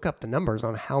encourage you to look up the numbers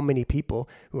on how many people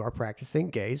who are practicing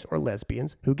gays or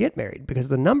lesbians who get married, because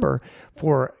the number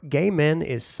for gay men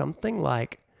is something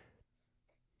like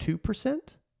 2%,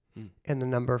 and the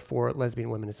number for lesbian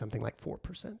women is something like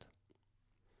 4%.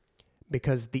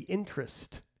 Because the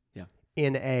interest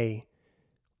in a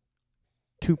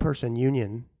two-person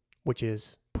union, which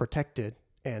is protected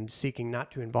and seeking not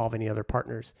to involve any other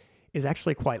partners, is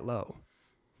actually quite low.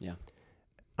 Yeah.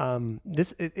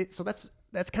 So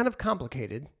that's kind of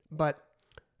complicated, but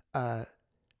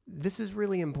this is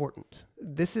really important.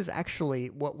 This is actually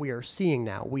what we are seeing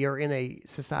now. We are in a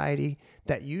society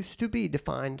that used to be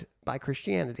defined by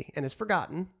Christianity and is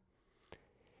forgotten,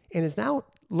 and is now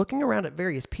looking around at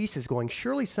various pieces going,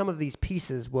 surely some of these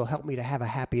pieces will help me to have a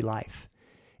happy life.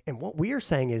 And what we are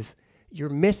saying is, you're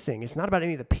missing. It's not about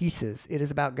any of the pieces. It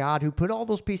is about God who put all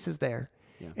those pieces there.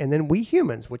 Yeah. And then we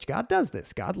humans, which God does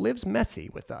this, God lives messy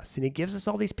with us, and he gives us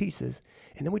all these pieces,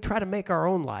 and then we try to make our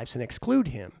own lives and exclude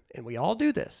him. And we all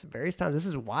do this various times. This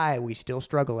is why we still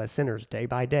struggle as sinners day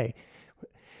by day.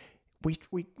 We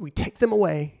take them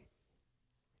away,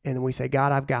 and then we say,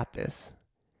 God, I've got this.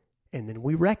 And then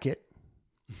we wreck it.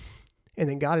 And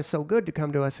then God is so good to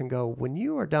come to us and go, when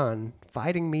you are done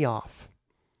fighting me off,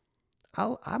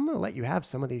 I'm going to let you have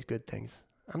some of these good things.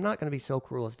 I'm not going to be so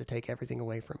cruel as to take everything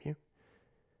away from you.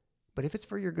 But if it's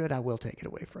for your good, I will take it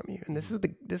away from you. And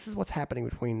this is what's happening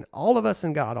between all of us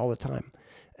and God all the time.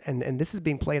 And this is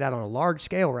being played out on a large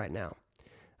scale right now.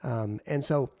 And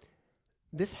so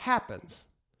this happens.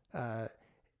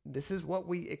 This is what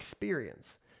we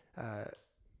experience.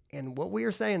 And what we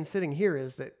are saying sitting here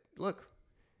is that, look,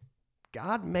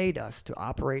 God made us to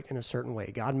operate in a certain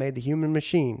way. God made the human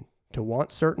machine to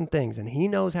want certain things, and he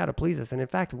knows how to please us. And in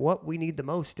fact, what we need the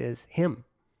most is him.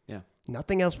 Yeah.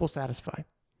 Nothing else will satisfy.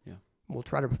 Yeah. We'll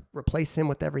try to replace him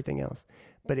with everything else,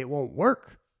 but it won't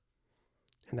work.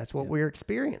 And that's what we're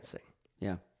experiencing.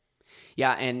 Yeah.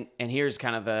 Yeah. And here's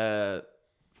kind of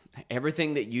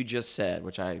everything that you just said,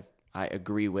 which I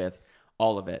agree with,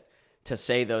 all of it. To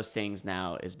say those things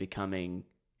now is becoming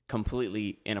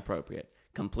completely inappropriate,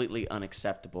 completely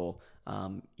unacceptable.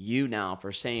 You now,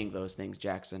 for saying those things,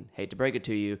 Jackson, hate to break it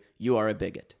to you, you are a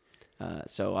bigot.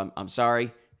 So I'm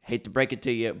sorry, hate to break it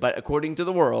to you, but according to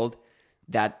the world,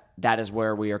 that is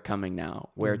where we are coming now,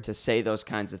 where to say those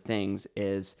kinds of things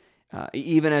is,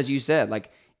 even as you said,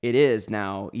 like it is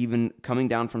now, even coming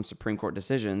down from Supreme Court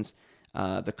decisions,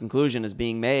 the conclusion is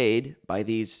being made by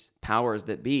these powers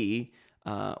that be.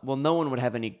 Well, no one would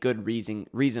have any good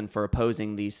reason for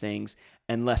opposing these things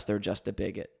unless they're just a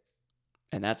bigot.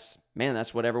 And that's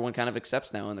what everyone kind of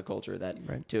accepts now in the culture, that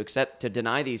right. To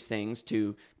deny these things,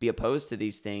 to be opposed to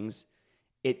these things,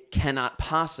 it cannot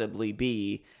possibly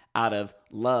be out of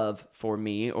love for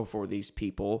me or for these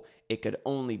people. It could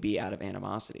only be out of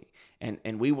animosity.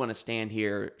 And we want to stand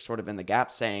here sort of in the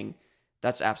gap saying,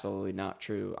 that's absolutely not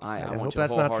true. I want to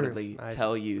wholeheartedly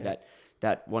tell you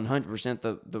that 100%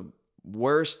 the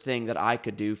worst thing that I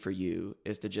could do for you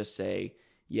is to just say,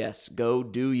 yes, go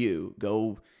do you.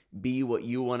 Go be what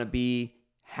you want to be.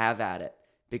 Have at it.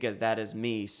 Because that is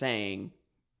me saying,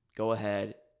 go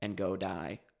ahead and go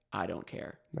die. I don't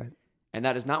care. Right. And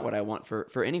that is not what I want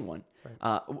for anyone.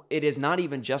 Right. It is not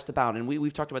even just about, and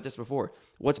we've talked about this before,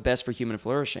 what's best for human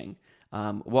flourishing.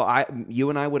 You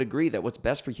and I would agree that what's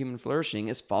best for human flourishing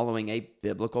is following a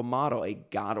biblical model, a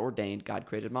God-ordained,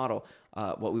 God-created model,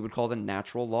 what we would call the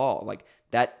natural law. Like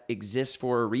that exists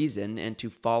for a reason, and to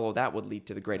follow that would lead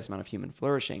to the greatest amount of human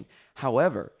flourishing.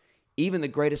 However, even the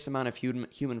greatest amount of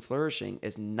human flourishing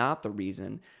is not the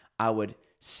reason I would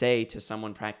say to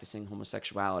someone practicing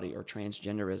homosexuality or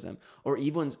transgenderism, or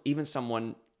even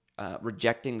someone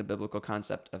rejecting the biblical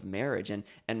concept of marriage and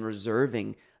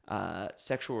reserving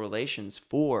sexual relations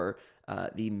for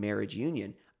the marriage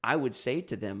union. I would say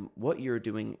to them, what you're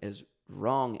doing is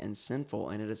wrong and sinful,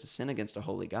 and it is a sin against a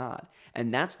holy God.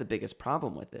 And that's the biggest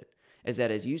problem with it. is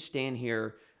that as you stand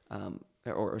here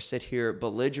or sit here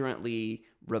belligerently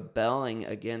rebelling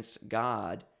against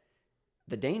God,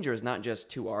 the danger is not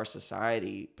just to our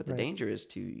society, but the danger is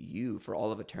to you for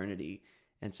all of eternity.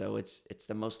 And so it's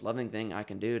the most loving thing I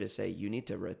can do to say, you need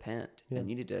to repent and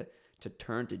you need to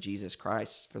turn to Jesus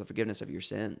Christ for the forgiveness of your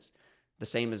sins. The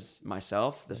same as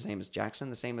myself, the same as Jackson,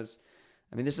 the same as,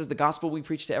 this is the gospel we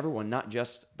preach to everyone, not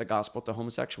just the gospel to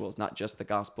homosexuals, not just the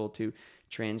gospel to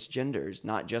transgenders,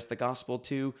 not just the gospel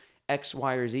to X,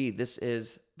 Y, or Z. This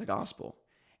is the gospel.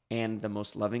 And the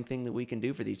most loving thing that we can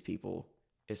do for these people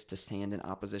is to stand in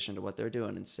opposition to what they're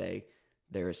doing and say,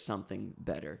 there is something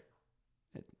better.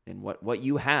 And what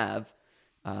you have,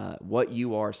 what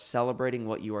you are celebrating,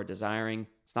 what you are desiring,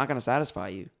 it's not going to satisfy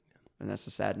you. And that's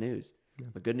the sad news. Yeah.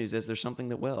 The good news is there's something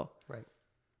that will. Right.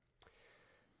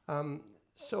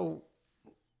 So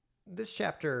this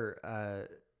chapter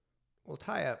will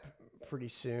tie up pretty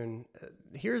soon.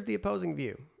 Here's the opposing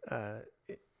view.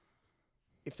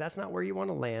 If that's not where you want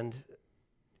to land,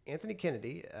 Anthony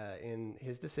Kennedy, in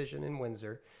his decision in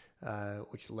Windsor,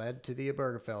 which led to the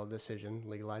Obergefell decision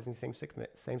legalizing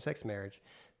same-sex marriage,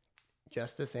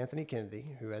 Justice Anthony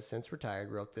Kennedy, who has since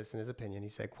retired, wrote this in his opinion. He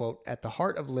said, quote, "At the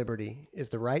heart of liberty is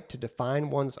the right to define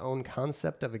one's own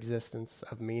concept of existence,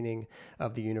 of meaning,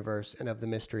 of the universe, and of the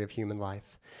mystery of human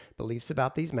life. Beliefs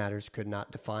about these matters could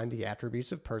not define the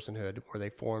attributes of personhood were they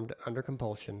formed under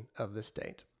compulsion of the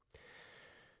state."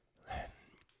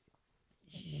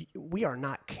 We are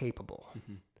not capable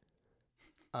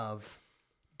of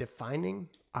defining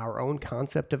our own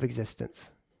concept of existence.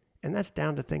 And that's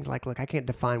down to things like, look, I can't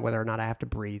define whether or not I have to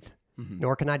breathe,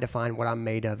 nor can I define what I'm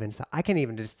made of inside. I can't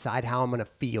even decide how I'm going to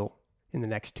feel in the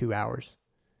next 2 hours.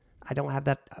 I don't have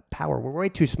that power. We're way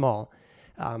too small.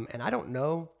 And I don't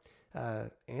know.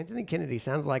 Anthony Kennedy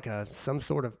sounds like some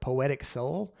sort of poetic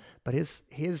soul, but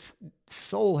his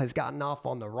soul has gotten off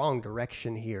on the wrong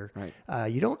direction here.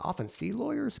 Right. You don't often see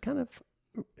lawyers kind of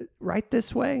write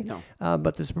this way, no.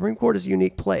 But the Supreme Court is a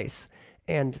unique place.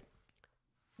 And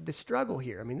the struggle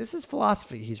here, this is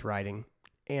philosophy he's writing,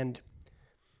 and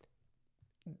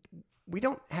we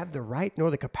don't have the right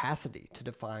nor the capacity to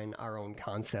define our own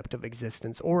concept of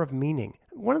existence or of meaning.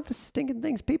 One of the stinking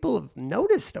things people have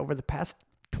noticed over the past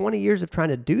 20 years of trying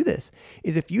to do this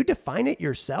is if you define it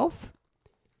yourself,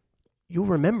 you'll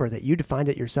remember that you defined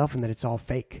it yourself and that it's all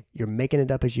fake. You're making it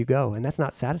up as you go, and that's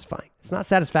not satisfying. It's not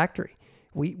satisfactory.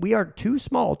 We are too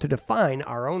small to define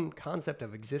our own concept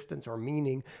of existence or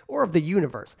meaning or of the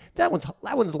universe. That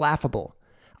one's laughable.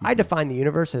 I define the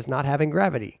universe as not having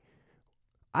gravity.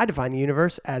 I define the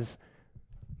universe as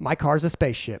my car's a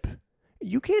spaceship.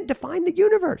 You can't define the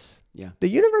universe. Yeah. The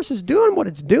universe is doing what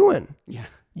it's doing. Yeah.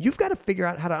 You've got to figure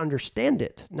out how to understand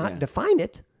it, not define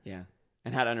it. Yeah.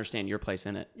 And how to understand your place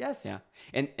in it. Yes. Yeah.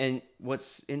 And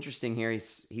what's interesting here,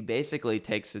 he basically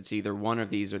takes it's either one of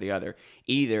these or the other.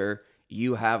 Either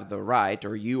you have the right,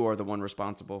 or you are the one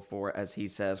responsible for, as he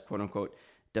says, quote unquote,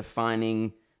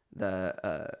 defining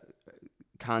the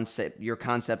your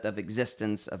concept of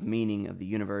existence, of meaning, of the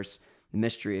universe, the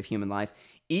mystery of human life.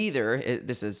 Either,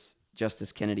 this is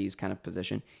Justice Kennedy's kind of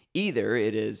position, either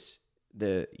it is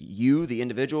the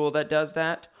individual that does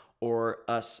that, or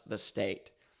us, the state.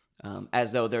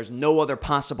 As though there's no other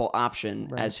possible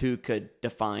option as who could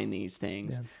define these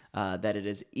things, that it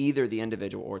is either the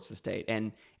individual or it's the state.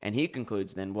 And he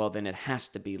concludes then it has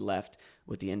to be left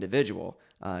with the individual.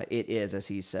 It is, as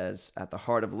he says, at the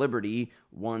heart of liberty,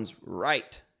 one's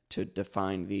right to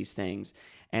define these things.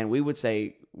 And we would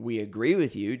say, we agree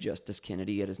with you, Justice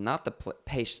Kennedy, it is not the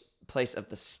place of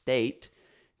the state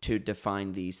to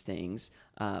define these things.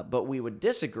 But we would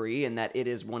disagree in that it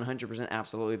is 100%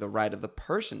 absolutely the right of the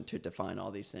person to define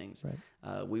all these things.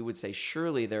 Right. We would say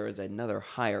surely there is another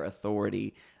higher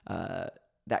authority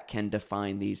that can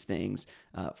define these things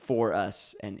for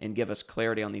us and give us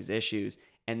clarity on these issues.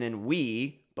 And then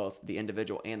we, both the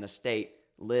individual and the state,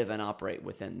 live and operate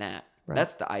within that. Right.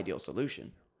 That's the ideal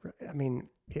solution.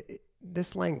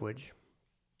 This language,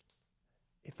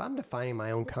 if I'm defining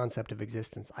my own concept of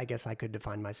existence, I guess I could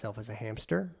define myself as a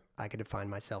hamster. I could define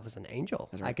myself as an angel.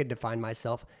 Right. I could define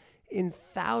myself in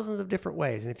thousands of different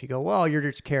ways. And if you go, well, you're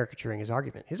just caricaturing his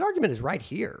argument is right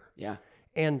here. Yeah.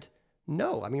 And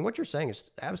no, what you're saying is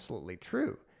absolutely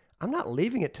true. I'm not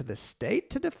leaving it to the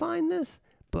state to define this,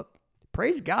 but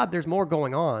praise God, there's more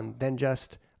going on than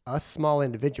just us small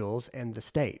individuals and the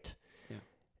state. Yeah.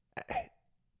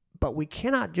 But we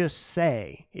cannot just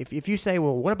say, if you say,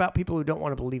 well, what about people who don't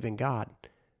want to believe in God?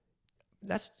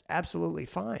 That's absolutely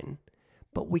fine.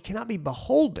 But we cannot be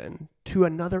beholden to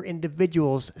another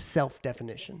individual's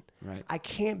self-definition. Right. I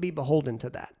can't be beholden to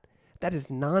that. That is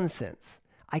nonsense.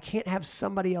 I can't have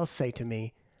somebody else say to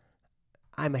me,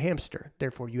 I'm a hamster,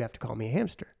 therefore you have to call me a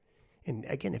hamster. And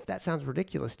again, if that sounds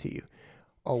ridiculous to you,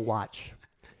 oh, watch.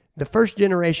 The first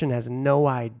generation has no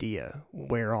idea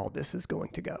where all this is going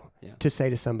to go. Yeah. To say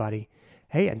to somebody,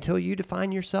 hey, until you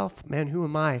define yourself, man, who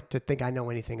am I to think I know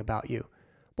anything about you?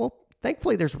 Well,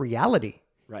 thankfully, there's reality,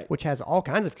 Right. which has all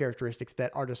kinds of characteristics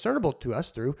that are discernible to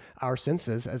us through our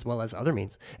senses as well as other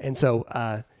means. And so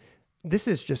this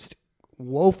is just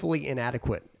woefully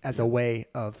inadequate as a way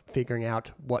of figuring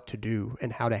out what to do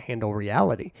and how to handle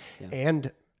reality. Yeah.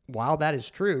 And while that is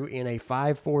true, in a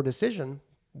 5-4 decision,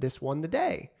 this won the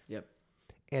day. Yep.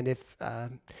 And if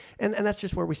and that's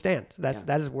just where we stand.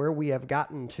 That is where we have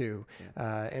gotten to.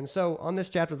 Yeah. And so on this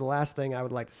chapter, the last thing I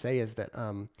would like to say is that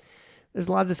there's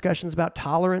a lot of discussions about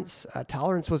tolerance.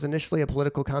 Tolerance was initially a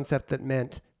political concept that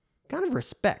meant kind of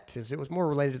respect, as it was more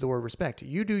related to the word respect.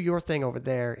 You do your thing over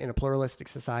there in a pluralistic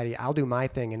society, I'll do my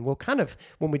thing, and we'll kind of,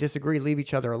 when we disagree, leave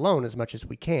each other alone as much as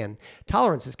we can.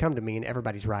 Tolerance has come to mean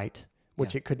everybody's right,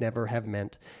 which it could never have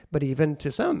meant. But even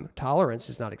to some, tolerance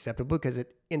is not acceptable because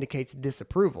it indicates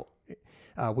disapproval.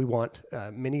 We want,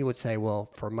 many would say, well,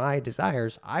 for my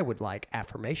desires, I would like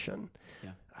affirmation.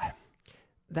 Yeah.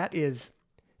 That is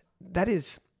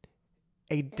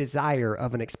a desire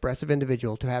of an expressive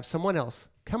individual to have someone else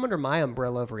come under my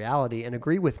umbrella of reality and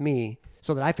agree with me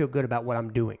so that I feel good about what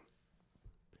I'm doing.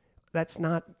 It's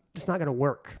not going to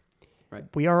work. Right.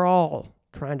 We are all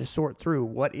trying to sort through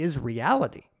what is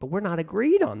reality, but we're not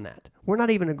agreed on that. We're not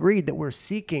even agreed that we're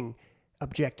seeking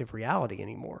objective reality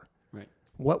anymore. Right.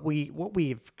 What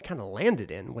we've kind of landed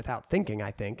in without thinking,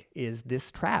 I think, is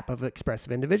this trap of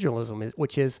expressive individualism,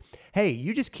 which is, hey,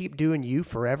 you just keep doing you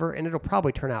forever and it'll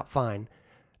probably turn out fine.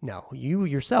 No, you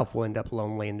yourself will end up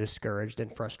lonely and discouraged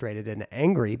and frustrated and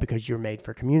angry because you're made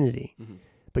for community. Mm-hmm.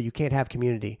 But you can't have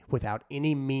community without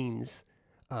any means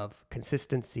of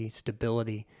consistency,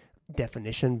 stability,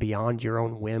 definition beyond your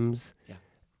own whims,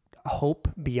 hope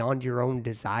beyond your own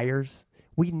desires.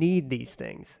 We need these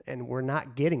things, and we're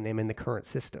not getting them in the current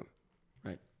system.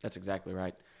 Right. That's exactly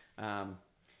right. Hang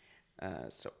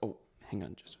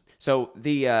on just. So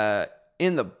the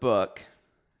in the book,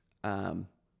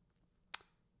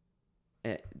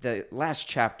 the last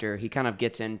chapter, he kind of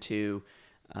gets into,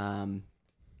 he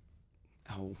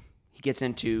gets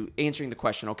into answering the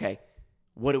question, okay,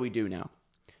 what do we do now?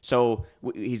 So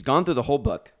he's gone through the whole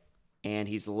book, and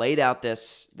he's laid out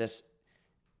this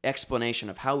explanation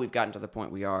of how we've gotten to the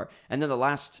point we are. And then the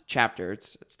last chapter,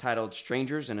 it's titled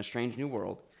Strangers in a Strange New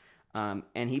World.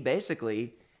 And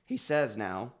he says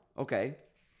now, okay,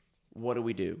 what do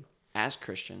we do? As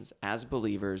Christians, as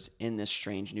believers in this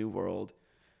strange new world,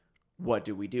 what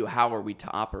do we do? How are we to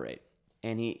operate?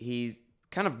 And he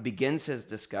kind of begins his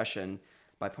discussion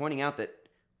by pointing out that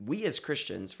we as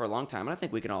Christians, for a long time, and I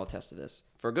think we can all attest to this,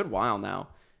 for a good while now,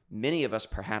 many of us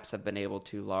perhaps have been able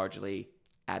to largely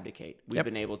abdicate. We've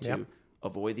been able to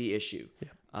avoid the issue.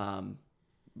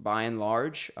 By and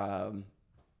large,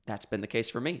 that's been the case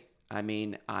for me. I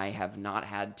mean, I have not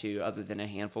had to, other than a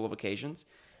handful of occasions,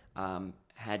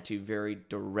 had to very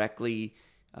directly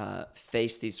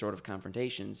face these sort of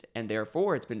confrontations. And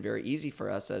therefore, it's been very easy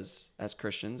for us as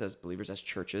Christians, as believers, as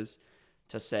churches,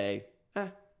 to say,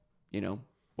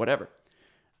 whatever.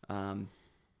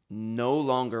 No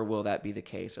longer will that be the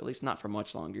case, at least not for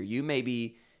much longer. You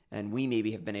maybe, and we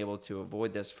maybe have been able to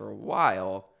avoid this for a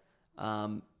while,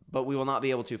 but we will not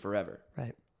be able to forever.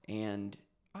 Right. And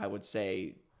I would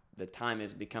say the time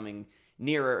is becoming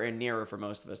nearer and nearer for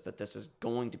most of us that this is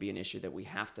going to be an issue that we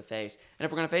have to face. And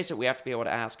if we're going to face it, we have to be able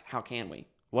to ask, how can we?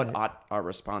 What ought our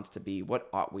response to be? What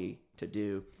ought we to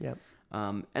do? Yep.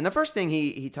 And the first thing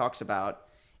he talks about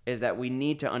is that we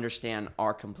need to understand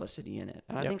our complicity in it.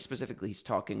 And I think specifically he's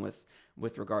talking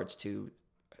with regards to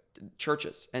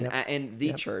churches and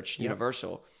the church,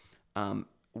 universal.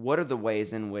 What are the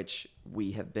ways in which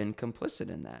we have been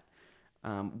complicit in that?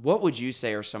 What would you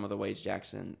say are some of the ways,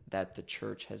 Jackson, that the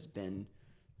church has been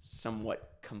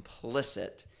somewhat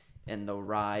complicit in the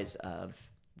rise of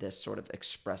this sort of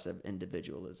expressive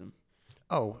individualism?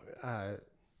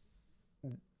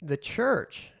 The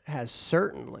church has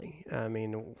certainly, I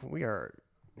mean, we are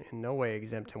in no way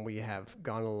exempt, and we have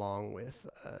gone along with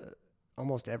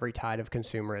almost every tide of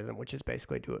consumerism, which is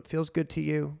basically do what feels good to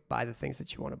you, buy the things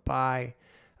that you want to buy.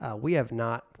 We have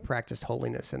not practiced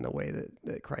holiness in the way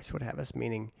that Christ would have us,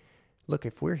 meaning, look,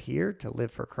 if we're here to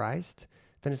live for Christ,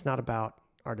 then it's not about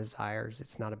our desires.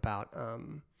 It's not about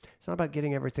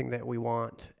getting everything that we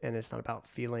want, and it's not about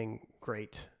feeling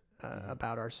great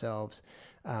about ourselves.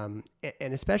 And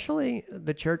especially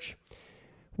the church,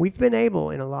 we've been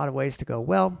able in a lot of ways to go,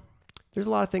 well, there's a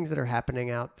lot of things that are happening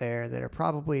out there that are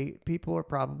people are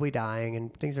probably dying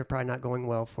and things are probably not going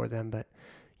well for them. But,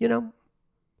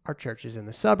 our church is in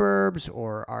the suburbs,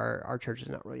 or our church is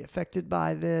not really affected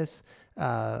by this.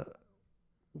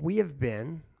 We have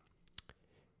been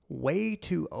way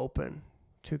too open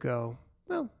to go,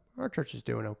 well, our church is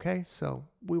doing okay, so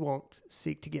we won't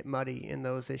seek to get muddy in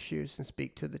those issues and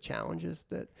speak to the challenges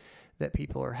that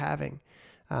people are having.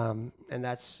 And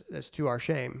that's to our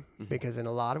shame, because in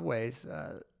a lot of ways,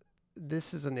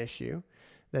 this is an issue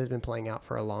that has been playing out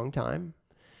for a long time.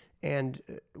 And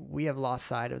we have lost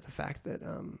sight of the fact that,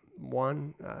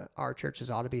 our churches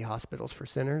ought to be hospitals for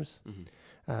sinners,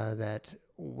 that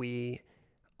we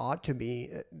ought to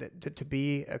be, that to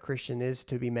be a Christian is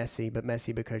to be messy, but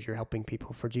messy because you're helping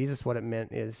people. For Jesus, what it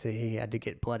meant is he had to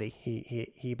get bloody.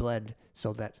 He bled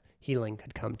so that healing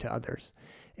could come to others.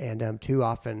 And too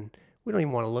often, we don't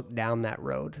even want to look down that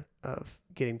road of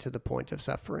getting to the point of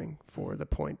suffering for the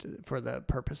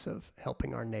purpose of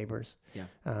helping our neighbors. Yeah.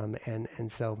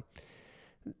 And so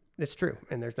it's true.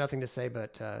 And there's nothing to say,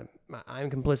 but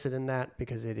I'm complicit in that,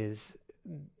 because it is,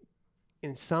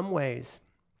 in some ways,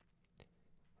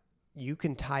 you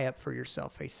can tie up for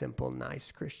yourself a simple,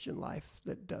 nice Christian life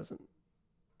that doesn't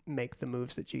make the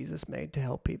moves that Jesus made to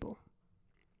help people.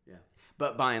 Yeah.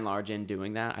 But by and large, in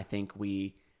doing that, I think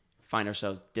we find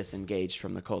ourselves disengaged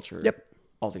from the culture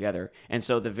altogether. And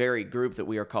so the very group that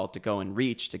we are called to go and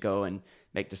reach, to go and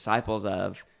make disciples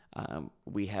of,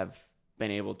 we have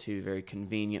been able to very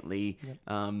conveniently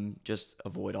just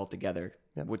avoid altogether,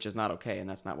 which is not okay, and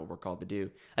that's not what we're called to do.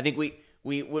 I think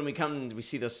we when we come and we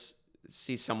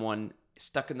see someone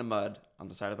stuck in the mud on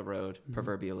the side of the road,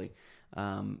 proverbially,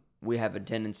 we have a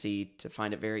tendency to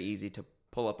find it very easy to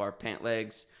pull up our pant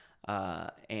legs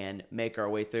and make our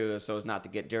way through so as not to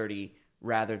get dirty,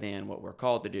 rather than what we're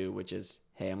called to do, which is,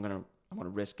 hey, I'm gonna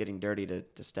risk getting dirty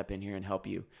to step in here and help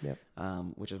you,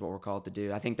 which is what we're called to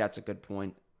do. I think that's a good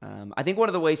point. I think one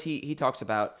of the ways he talks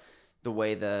about the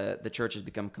way the church has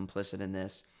become complicit in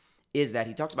this is that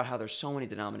he talks about how there's so many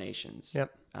denominations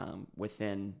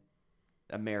within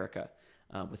America,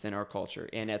 within our culture,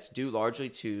 and that's due largely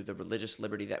to the religious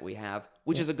liberty that we have,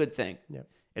 which is a good thing.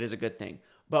 It is a good thing.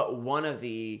 But one of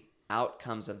the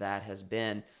outcomes of that has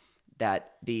been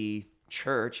that the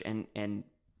church and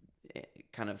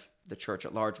kind of the church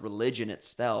at large, religion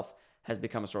itself, has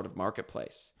become a sort of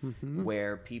marketplace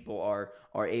where people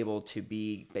are able to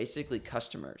be basically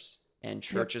customers, and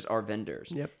churches are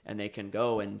vendors, and they can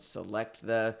go and select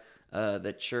the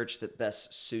church that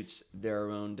best suits their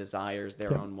own desires,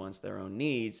 their own wants, their own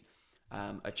needs,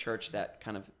 a church that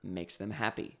kind of makes them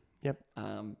happy.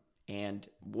 And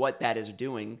what that is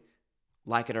doing,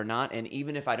 like it or not, and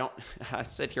even if I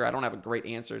sit here, I don't have a great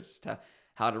answer as to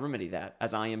how to remedy that,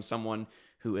 as I am someone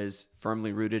who is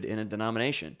firmly rooted in a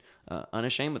denomination,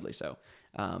 unashamedly so.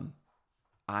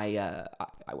 I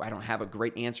don't have a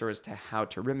great answer as to how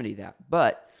to remedy that,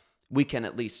 but we can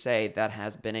at least say that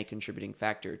has been a contributing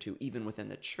factor to, even within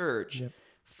the church,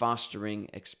 fostering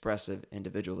expressive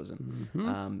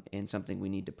individualism, and something we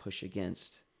need to push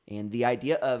against. And the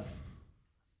idea of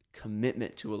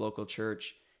commitment to a local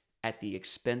church at the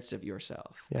expense of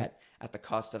yourself, at the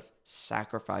cost of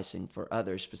sacrificing for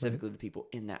others, specifically the people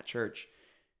in that church,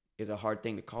 is a hard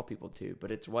thing to call people to,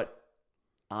 but it's what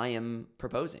I am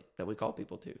proposing that we call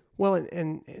people to. Well,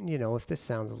 and if this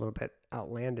sounds a little bit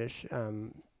outlandish,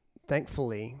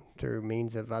 thankfully, through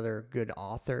means of other good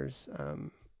authors,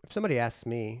 if somebody asks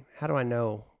me, how do I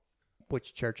know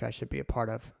which church I should be a part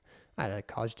of? I had a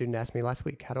college student ask me last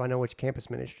week, how do I know which campus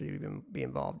ministry to be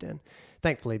involved in?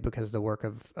 Thankfully, because of the work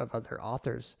of other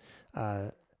authors,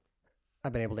 I've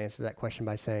been able to answer that question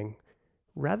by saying,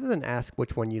 rather than ask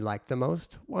which one you like the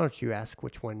most, why don't you ask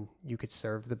which one you could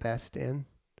serve the best in?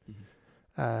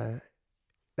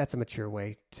 That's a mature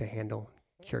way to handle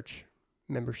church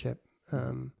membership.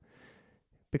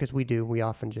 Because we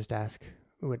often just ask,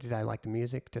 did I like the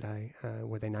music?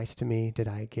 Were they nice to me? Did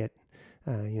I get,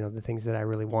 the things that I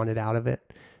really wanted out of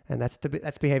it? And that's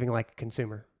behaving like a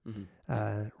consumer,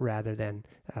 rather than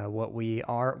what we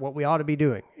ought to be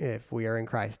doing if we are in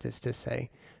Christ, is to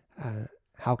say,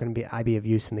 how can I be of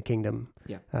use in the kingdom?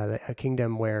 A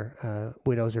kingdom where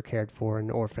widows are cared for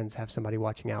and orphans have somebody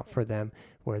watching out for them,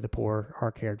 where the poor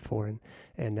are cared for,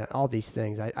 and all these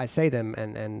things. I say them,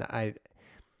 and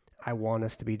I want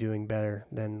us to be doing better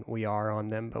than we are on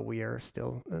them, but we are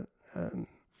still,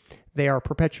 they are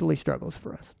perpetually struggles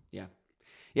for us.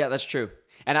 Yeah, that's true.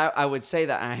 And I would say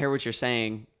that, and I hear what you're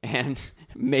saying, and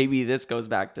maybe this goes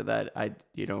back to that,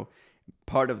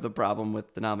 part of the problem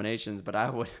with denominations, but I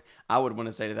would want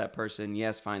to say to that person,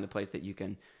 yes, find the place that you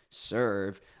can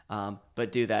serve,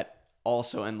 but do that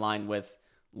also in line with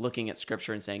looking at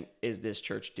Scripture and saying, is this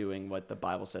church doing what the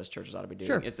Bible says churches ought to be doing?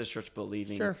 Sure. Is this church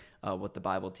believing Sure. what the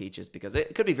Bible teaches? Because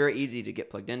it could be very easy to get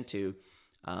plugged into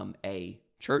a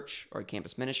church or a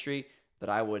campus ministry that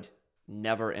I would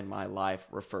never in my life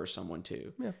refer someone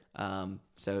to. Yeah.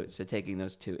 So taking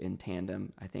those two in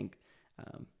tandem, I think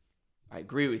I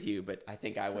agree with you, but I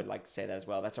think I would like to say that as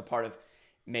well. That's a part of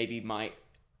maybe my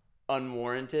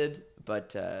unwarranted,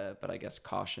 but I guess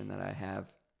caution that I have.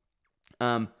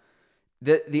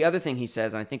 The other thing he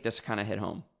says, and I think this kind of hit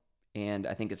home, and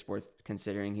I think it's worth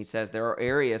considering. He says there are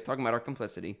areas, talking about our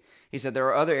complicity, he said there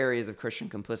are other areas of Christian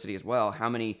complicity as well. How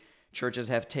many churches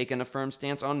have taken a firm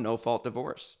stance on no-fault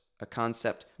divorce, a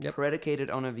concept predicated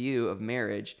on a view of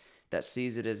marriage that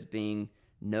sees it as being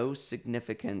no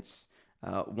significance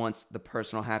once the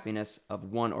personal happiness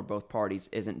of one or both parties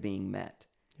isn't being met?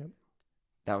 Yep.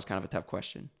 That was kind of a tough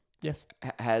question. Yes.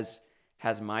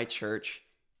 Has my church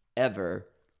ever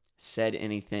said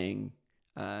anything?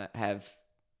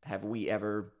 Have we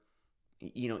ever,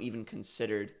 even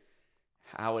considered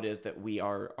how it is that we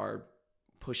are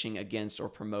pushing against or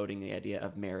promoting the idea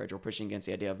of marriage or pushing against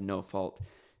the idea of no-fault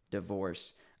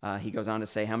divorce? He goes on to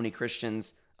say, how many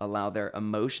Christians allow their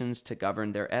emotions to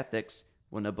govern their ethics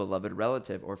when a beloved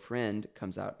relative or friend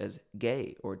comes out as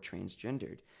gay or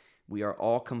transgendered? We are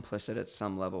all complicit at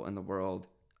some level in the world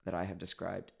that I have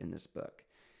described in this book.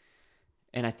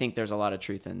 And I think there's a lot of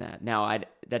truth in that. Now,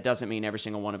 that doesn't mean every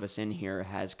single one of us in here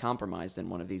has compromised in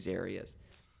one of these areas.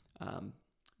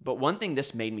 But one thing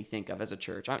this made me think of as a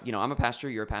church, I'm a pastor,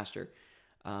 you're a pastor.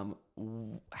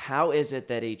 How is it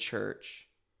that a church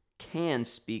can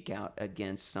speak out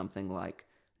against something like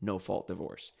no-fault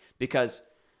divorce? Because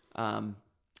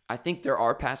I think there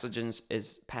are passages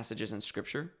in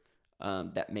Scripture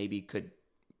that maybe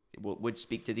would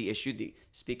speak to the issue,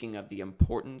 speaking of the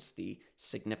importance, the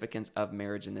significance of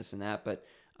marriage and this and that. But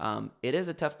it is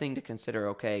a tough thing to consider.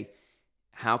 Okay,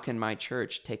 how can my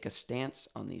church take a stance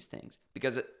on these things?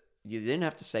 Because you then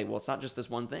have to say, well, it's not just this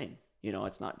one thing.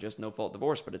 It's not just no-fault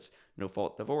divorce, but it's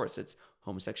no-fault divorce. It's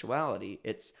homosexuality.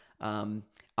 It's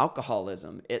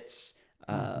alcoholism. It's,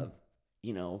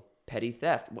 petty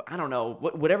theft. I don't know.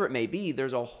 Whatever it may be,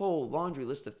 there's a whole laundry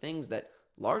list of things that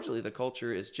largely the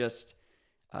culture is just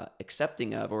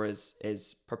accepting of or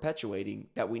is perpetuating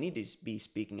that we need to be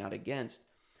speaking out against.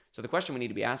 So the question we need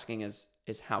to be asking is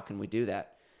how can we do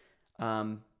that?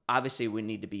 Obviously, we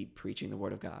need to be preaching the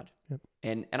Word of God. Yep.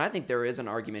 And I think there is an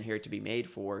argument here to be made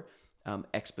for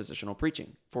expositional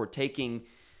preaching, for taking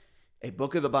a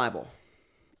book of the Bible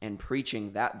and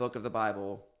preaching that book of the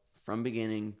Bible from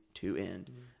beginning to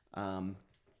end.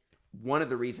 One of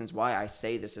the reasons why I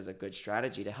say this is a good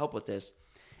strategy to help with this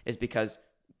is because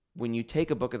when you take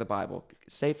a book of the Bible,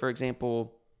 say, for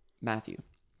example, Matthew,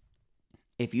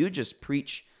 if you just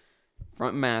preach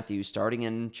from Matthew, starting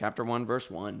in chapter 1, verse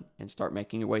 1, and start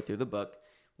making your way through the book,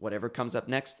 whatever comes up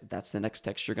next, that's the next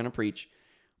text you're going to preach.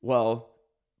 Well,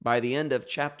 by the end of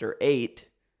chapter 8,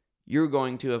 you're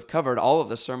going to have covered all of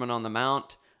the Sermon on the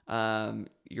Mount.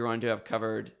 You're going to have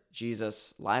covered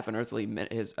Jesus' life and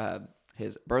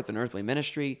his birth and earthly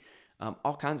ministry,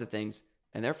 all kinds of things.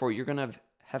 And therefore, you're going to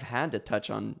have had to touch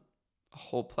on a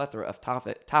whole plethora of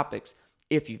topics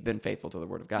if you've been faithful to the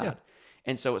Word of God. Yeah.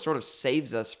 And so it sort of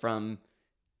saves us from,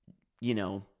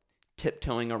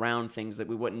 tiptoeing around things that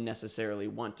we wouldn't necessarily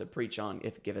want to preach on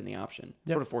if given the option.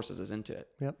 Yep. Sort of forces us into it.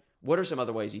 Yep. What are some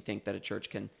other ways you think that a church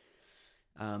can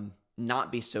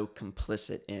not be so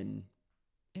complicit in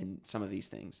some of these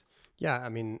things? Yeah, I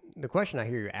mean, the question I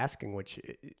hear you asking, which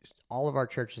all of our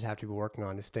churches have to be working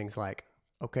on, is things like,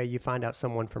 okay, you find out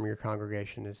someone from your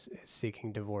congregation is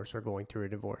seeking divorce or going through a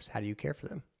divorce. How do you care for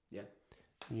them? Yeah.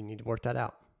 You need to work that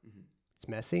out. Mm-hmm. It's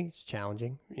messy. It's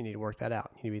challenging. You need to work that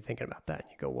out. You need to be thinking about that.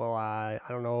 You go, well, I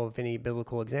don't know of any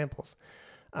biblical examples.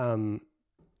 Think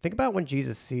about when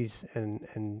Jesus sees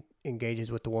and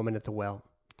engages with the woman at the well.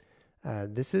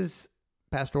 This is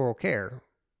pastoral care,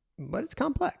 but it's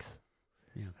complex.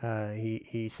 Yeah.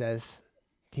 He says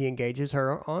he engages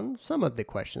her on some of the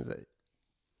questions that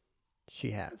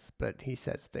she has, but he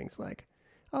says things like,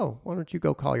 oh, why don't you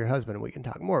go call your husband and we can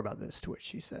talk more about this, to which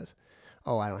she says,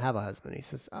 oh, I don't have a husband. He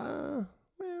says, well,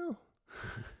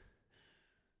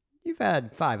 you've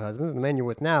had 5 husbands. The man you're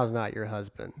with now is not your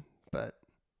husband, but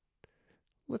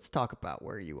let's talk about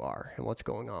where you are and what's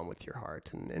going on with your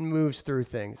heart, and moves through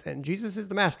things. And Jesus is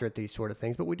the master at these sort of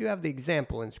things, but we do have the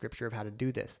example in Scripture of how to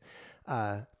do this.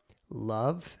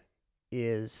 Love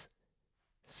is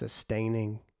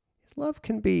sustaining. Love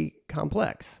can be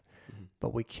complex,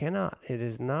 but we cannot. It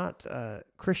is not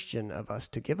Christian of us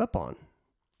to give up on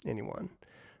anyone.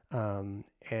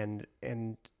 And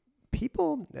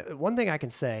people, one thing I can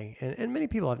say, and many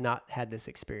people have not had this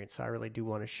experience, so I really do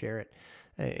want to share it.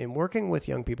 In working with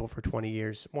young people for 20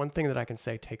 years, one thing that I can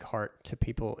say, take heart to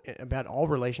people about all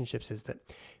relationships, is that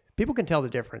people can tell the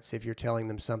difference if you're telling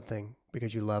them something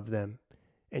because you love them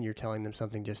and you're telling them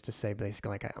something just to say basically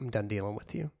like, I'm done dealing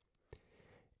with you.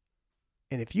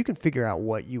 And if you can figure out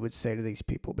what you would say to these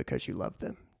people because you love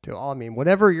them,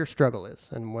 whatever your struggle is,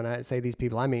 and when I say these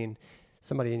people, I mean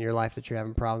somebody in your life that you're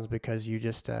having problems because you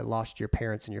just lost your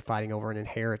parents and you're fighting over an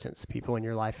inheritance, people in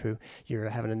your life who you're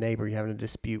having a neighbor you're having a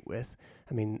dispute with.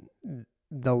 I mean,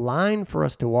 the line for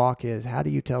us to walk is, how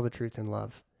do you tell the truth in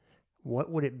love?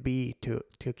 What would it be to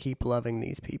keep loving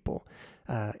these people?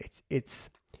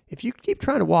 It's if you keep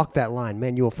trying to walk that line,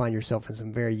 man, you will find yourself in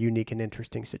some very unique and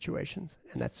interesting situations.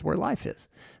 And that's where life is.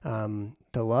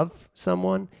 To love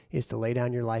someone is to lay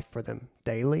down your life for them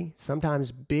daily,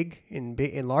 sometimes big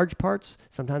in large parts,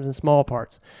 sometimes in small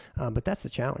parts. But that's the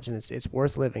challenge, and it's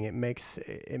worth living. It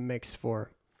makes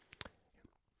for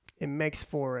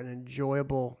an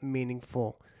enjoyable,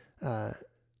 meaningful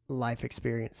life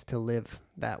experience to live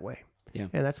that way. Yeah.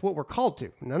 And that's what we're called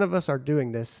to. None of us are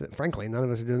doing this. Frankly, none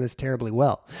of us are doing this terribly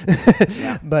well.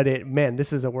 Yeah. But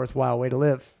this is a worthwhile way to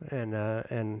live, and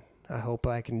I hope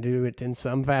I can do it in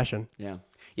some fashion. Yeah.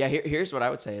 Yeah. Here's what I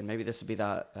would say, and maybe this would be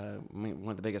one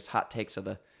of the biggest hot takes of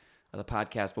the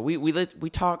podcast. But we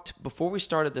talked before we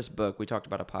started this book. We talked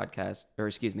about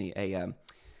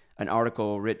an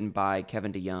article written by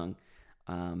Kevin DeYoung,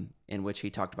 in which he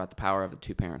talked about the power of a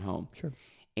two-parent home. Sure.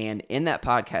 And in that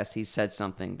podcast, he said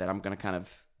something that I'm going to kind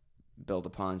of build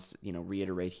upon,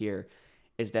 reiterate here,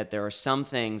 is that there are some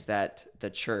things that the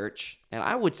church, and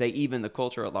I would say even the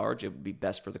culture at large, it would be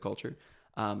best for the culture,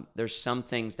 there's some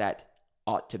things that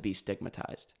ought to be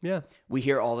stigmatized. Yeah. We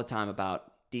hear all the time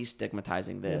about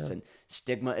destigmatizing this, and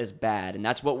stigma is bad, and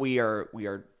that's what we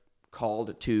are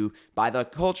called to by the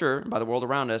culture, by the world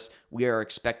around us. We are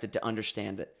expected to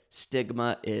understand that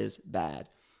stigma is bad.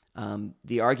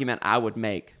 The argument I would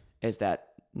make is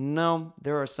that no,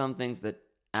 there are some things that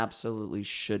absolutely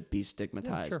should be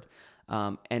stigmatized. Yeah,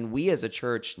 sure. And we as a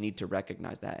church need to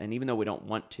recognize that. And even though we don't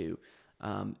want to,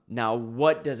 now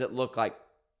what does it look like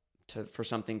for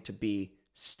something to be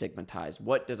stigmatized?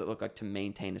 What does it look like to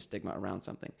maintain a stigma around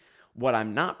something? What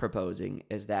I'm not proposing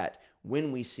is that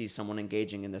when we see someone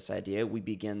engaging in this idea, we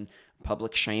begin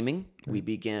public shaming, we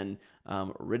begin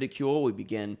ridicule, we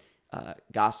begin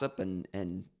gossip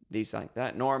and these like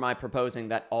that. Nor am I proposing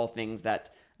that all things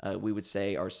that we would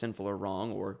say are sinful or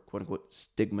wrong or quote unquote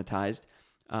stigmatized,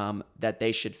 that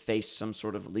they should face some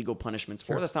sort of legal punishments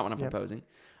for. Sure. That's not what I'm proposing.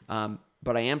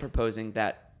 But I am proposing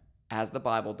that, as the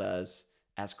Bible does,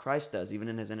 as Christ does, even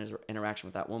in his interaction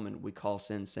with that woman, we call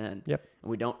sin sin. Yep. And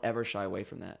we don't ever shy away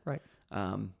from that. Right.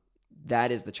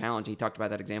 That is the challenge. He talked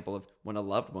about that example of when a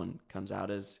loved one comes out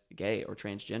as gay or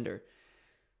transgender.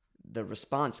 The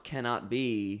response cannot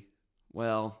be,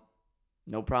 well,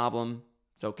 no problem,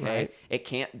 it's okay. Right. It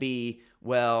can't be,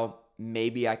 well,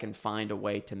 maybe I can find a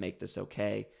way to make this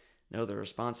okay. No, the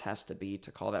response has to be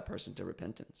to call that person to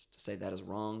repentance, to say that is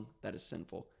wrong, that is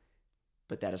sinful,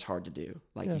 but that is hard to do.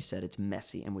 Like you said, it's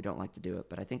messy and we don't like to do it.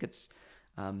 But I think it's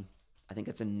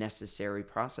a necessary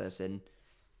process in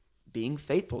being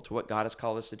faithful to what God has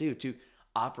called us to do, to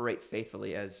operate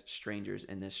faithfully as strangers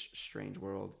in this strange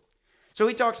world. So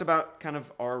he talks about kind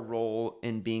of our role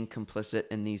in being complicit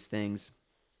in these things.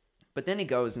 But then he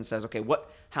goes and says, okay,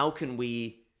 how can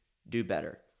we do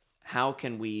better? How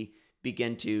can we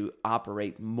begin to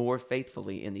operate more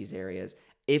faithfully in these areas?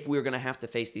 If we're going to have to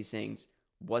face these things,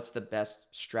 what's the best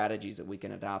strategies that we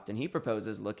can adopt? And he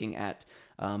proposes looking at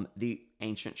the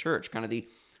ancient church, kind of the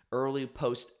early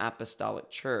post-apostolic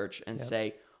church, and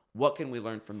say, what can we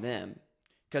learn from them?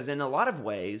 Because in a lot of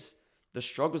ways, the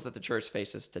struggles that the church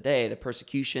faces today, the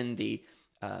persecution, the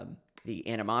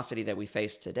animosity that we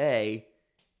face today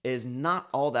is not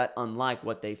all that unlike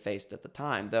what they faced at the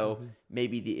time, though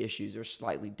maybe the issues are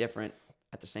slightly different.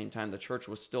 At the same time, the church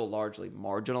was still largely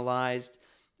marginalized,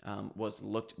 was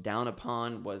looked down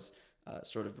upon, was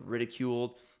sort of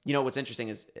ridiculed. You know, what's interesting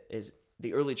is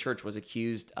the early church was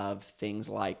accused of things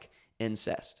like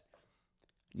incest.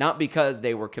 Not because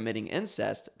they were committing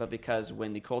incest, but because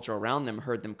when the culture around them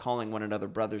heard them calling one another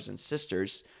brothers and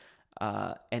sisters,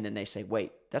 and then they say,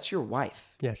 wait, that's your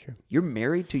wife. Yeah, sure. You're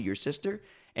married to your sister?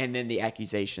 And then the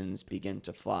accusations begin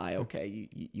to fly. Okay,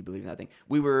 you believe in that thing.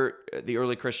 We were, the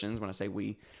early Christians, when I say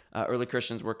we, early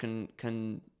Christians were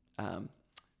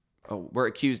were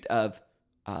accused of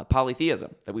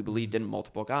polytheism, that we believed in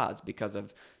multiple gods because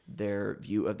of their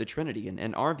view of the Trinity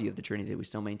and our view of the Trinity that we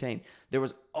still maintain. There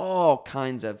was all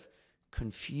kinds of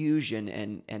confusion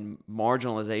and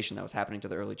marginalization that was happening to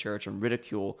the early church and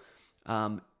ridicule.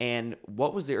 And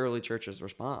what was the early church's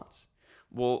response?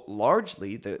 Well,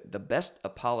 largely the best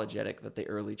apologetic that the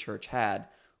early church had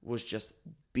was just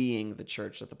being the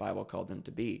church that the Bible called them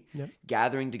to be,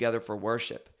 gathering together for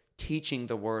worship, teaching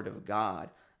the word of God.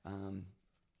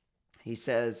 He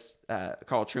says,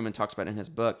 Carl Trueman talks about in his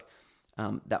book,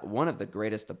 that one of the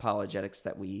greatest apologetics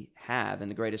that we have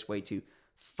and the greatest way to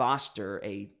foster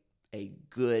a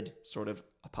good sort of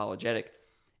apologetic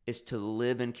is to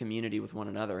live in community with one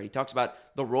another. He talks about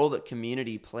the role that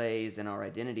community plays in our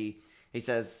identity. He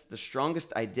says, the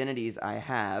strongest identities I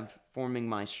have, forming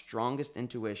my strongest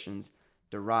intuitions,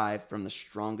 derive from the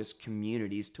strongest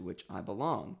communities to which I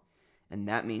belong. And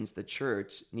that means the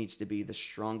church needs to be the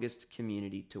strongest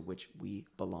community to which we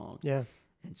belong. Yeah.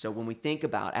 And so when we think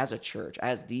about, as a church,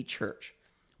 as the church,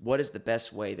 what is the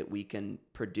best way that we can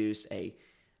produce an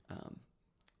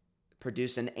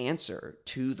answer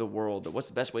to the world? What's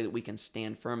the best way that we can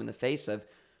stand firm in the face of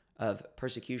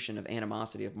persecution, of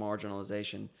animosity, of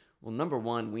marginalization? Well, number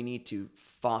one, we need to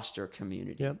foster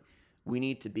community. Yep. We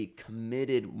need to be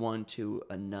committed one to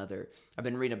another. I've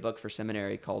been reading a book for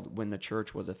seminary called When the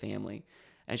Church Was a Family.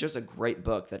 And it's just a great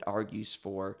book that argues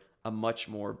for a much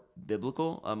more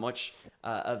biblical,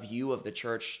 a view of the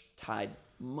church tied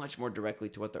much more directly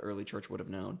to what the early church would have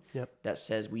known. Yep. That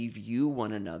says we view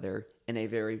one another in a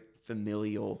very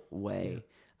familial way,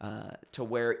 to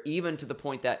where even to the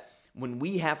point that when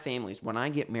we have families, when I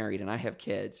get married and I have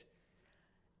kids,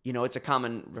 it's a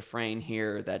common refrain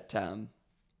here that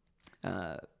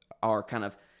our kind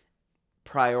of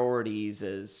priorities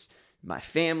is my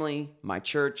family, my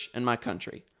church, and my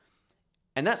country.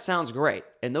 And that sounds great.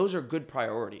 And those are good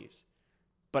priorities.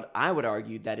 But I would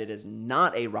argue that it is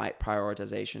not a right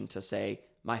prioritization to say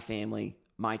my family,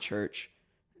 my church,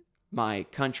 my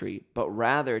country, but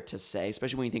rather to say,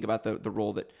 especially when you think about the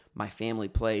role that my family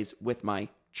plays with my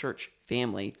church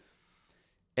family,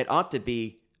 it ought to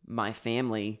be my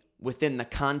family within the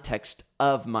context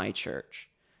of my church.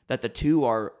 That the two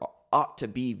ought to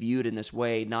be viewed in this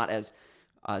way, not as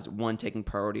one taking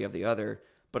priority of the other,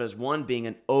 but as one being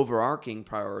an overarching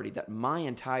priority, that my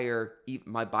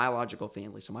biological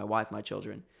family, so my wife, my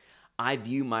children, I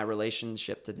view my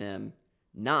relationship to them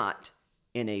not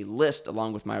in a list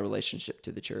along with my relationship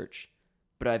to the church,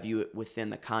 but I view it within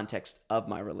the context of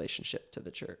my relationship to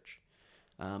the church,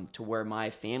 to where my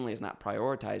family is not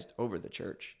prioritized over the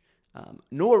church,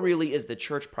 nor really is the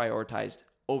church prioritized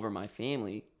over my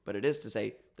family, but it is to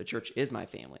say the church is my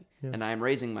family, and I am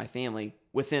raising my family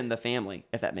within the family,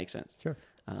 if that makes sense. Sure.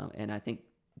 And I think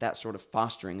that sort of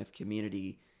fostering of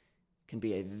community can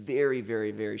be a very,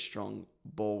 very, very strong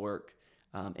bulwark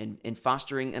in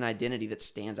fostering an identity that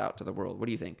stands out to the world. What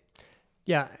do you think?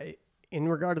 Yeah. In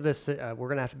regard to this, we're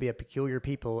going to have to be a peculiar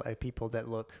people, a people that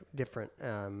look different.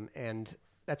 And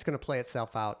that's going to play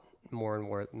itself out more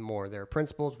and more. There are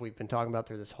principles we've been talking about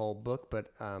through this whole book,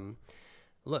 but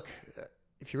look,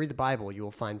 if you read the Bible, you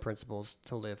will find principles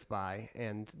to live by,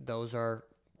 and those are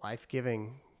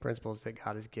life-giving principles that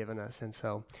God has given us. And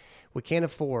so we can't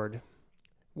afford,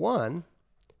 one,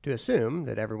 to assume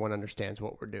that everyone understands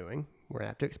what we're doing. We're going to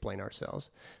have to explain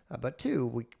ourselves. But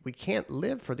two, we can't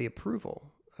live for the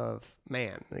approval of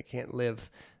man. We can't live,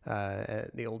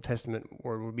 the Old Testament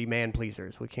word would be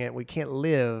man-pleasers. We can't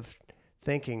live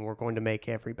thinking we're going to make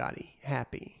everybody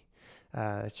happy.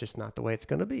 It's just not the way it's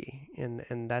going to be.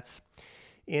 And that's,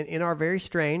 in our very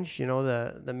strange,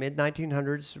 the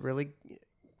mid-1900s really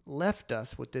left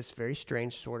us with this very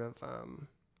strange sort of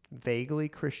vaguely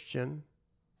Christian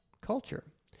culture.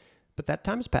 But that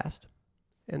time has passed,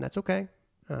 and that's okay.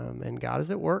 And God is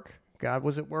at work. God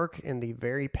was at work in the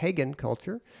very pagan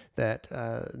culture that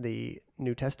the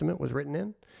New Testament was written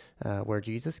in, where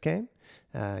Jesus came.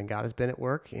 And God has been at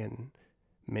work in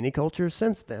many cultures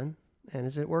since then, and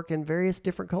is at work in various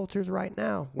different cultures right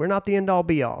now. We're not the end-all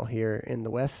be-all here in the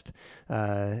West.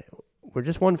 We're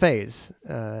just one phase,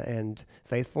 and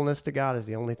faithfulness to God is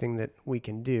the only thing that we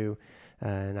can do,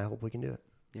 and I hope we can do it.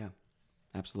 Yeah,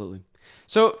 absolutely.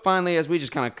 So finally, as we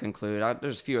just kind of conclude,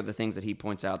 there's a few other things that he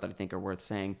points out that I think are worth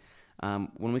saying.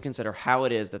 When we consider how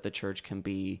it is that the church can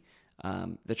be,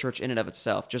 the church in and of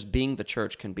itself, just being the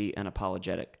church can be an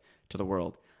apologetic to the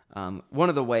world. One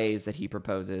of the ways that he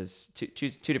proposes, two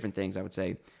different things, I would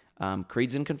say,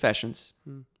 creeds and confessions.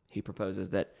 He proposes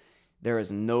that there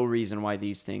is no reason why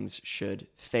these things should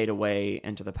fade away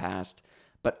into the past,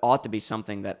 but ought to be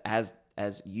something that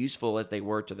as useful as they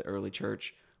were to the early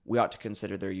church, we ought to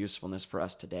consider their usefulness for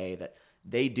us today, that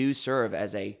they do serve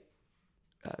as a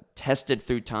tested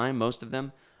through time, most of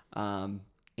them,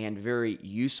 and very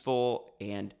useful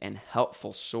and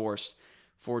helpful source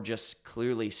for just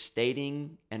clearly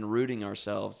stating and rooting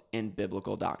ourselves in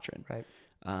biblical doctrine. Right.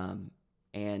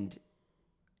 And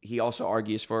he also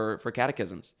argues for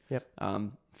catechisms. Yep.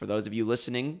 For those of you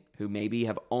listening who maybe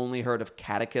have only heard of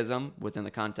catechism within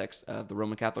the context of the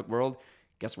Roman Catholic world,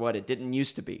 guess what? It didn't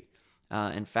used to be.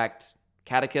 In fact,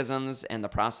 catechisms and the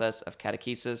process of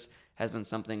catechesis has been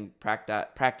something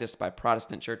practiced by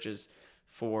Protestant churches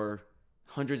for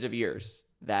hundreds of years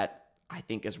that I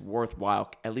think is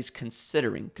worthwhile, at least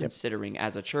considering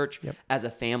as a church, as a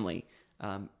family,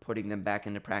 putting them back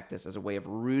into practice as a way of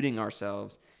rooting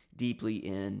ourselves deeply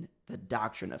in the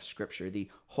doctrine of Scripture, the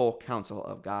whole counsel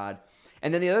of God.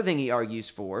 And then the other thing he argues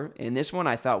for, and this one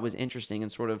I thought was interesting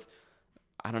and sort of,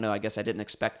 I don't know, I guess I didn't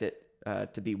expect it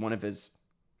to be one of his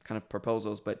kind of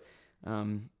proposals, but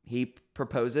he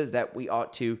proposes that we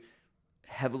ought to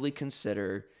heavily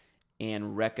consider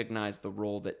and recognize the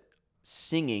role that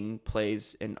singing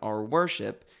plays in our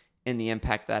worship and the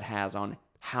impact that has on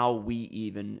how we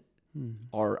even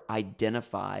are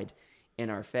identified in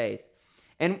our faith.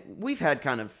 And we've had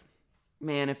kind of,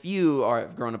 man, if you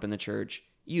have grown up in the church,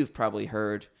 you've probably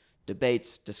heard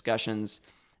debates, discussions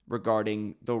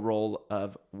regarding the role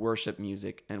of worship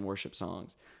music and worship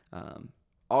songs.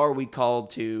 Are we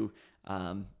called to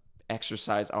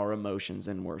exercise our emotions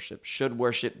in worship? Should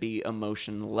worship be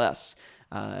emotionless?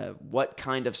 What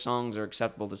kind of songs are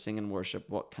acceptable to sing in worship?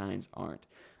 What kinds aren't?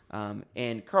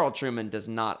 And Carl Trueman does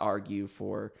not argue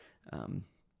for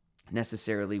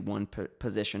necessarily one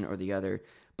position or the other,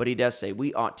 but he does say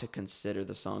we ought to consider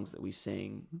the songs that we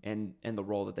sing and the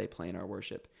role that they play in our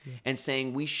worship, and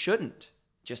saying we shouldn't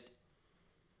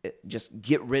just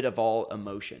get rid of all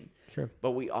emotion. Sure.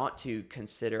 But we ought to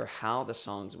consider how the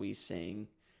songs we sing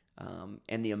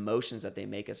and the emotions that they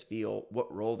make us feel,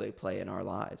 what role they play in our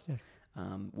lives. Yeah.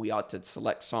 We ought to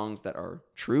select songs that are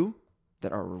true,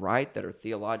 that are right, that are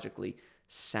theologically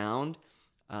sound.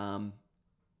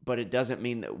 But it doesn't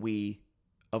mean that we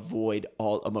avoid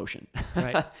all emotion.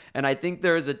 Right. And I think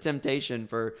there is a temptation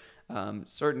for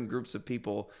certain groups of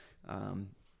people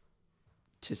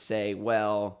to say,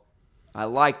 well, I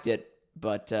liked it,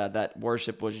 but that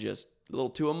worship was just a little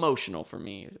too emotional for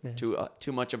me,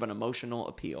 too much of an emotional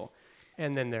appeal.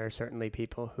 And then there are certainly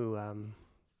people who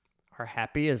are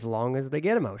happy as long as they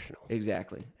get emotional.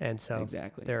 Exactly. And so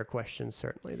there are questions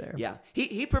certainly there. Yeah.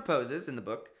 He proposes in the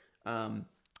book,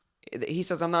 he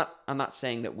says, I'm not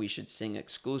saying that we should sing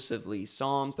exclusively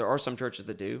psalms. There are some churches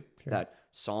that do, that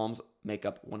psalms make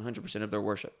up 100% of their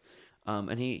worship.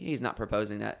 And he's not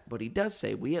proposing that, but he does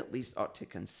say we at least ought to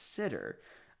consider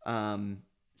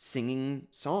singing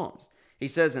psalms. He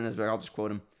says in this book, I'll just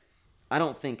quote him, I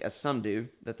don't think, as some do,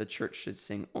 that the church should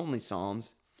sing only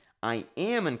psalms. I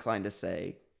am inclined to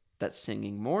say that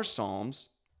singing more psalms,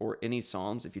 or any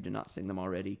psalms if you do not sing them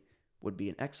already, would be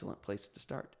an excellent place to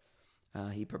start.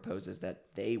 He proposes that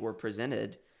they were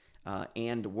presented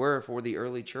and were, for the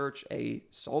early church, a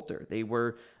psalter. They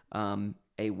were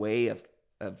a way of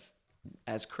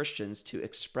as Christians to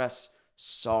express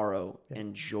sorrow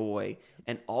and joy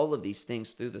and all of these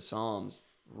things through the Psalms.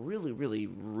 Really, really,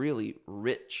 really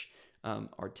rich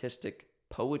artistic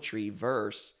poetry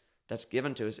verse that's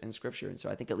given to us in Scripture. And so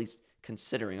I think at least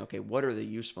considering, okay, what are the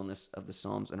usefulness of the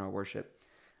Psalms in our worship?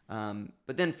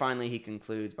 But then finally he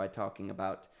concludes by talking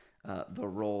about the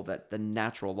role that the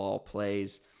natural law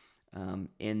plays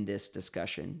in this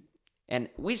discussion. And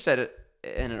we said it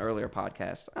in an earlier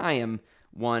podcast. I am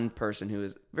one person who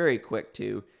is very quick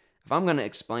to, if I'm going to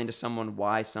explain to someone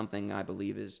why something I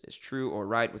believe is true or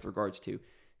right with regards to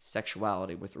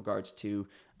sexuality, with regards to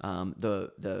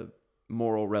the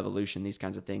moral revolution, these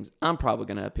kinds of things, I'm probably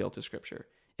going to appeal to Scripture.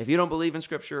 If you don't believe in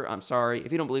Scripture, I'm sorry.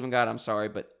 If you don't believe in God, I'm sorry,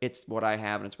 but it's what I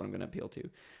have and it's what I'm going to appeal to.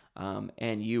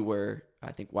 And you were,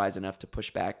 I think, wise enough to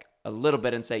push back a little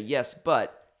bit and say, yes,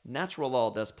 but natural law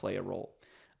does play a role.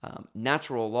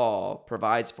 Natural law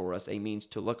provides for us a means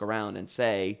to look around and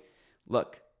say,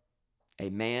 look, a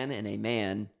man and a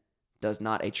man does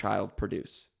not a child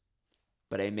produce,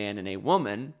 but a man and a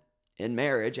woman in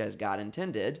marriage, as God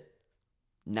intended,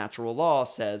 natural law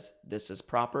says this is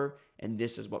proper and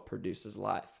this is what produces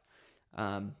life.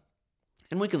 And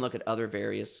we can look at other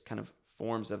various kind of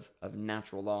forms of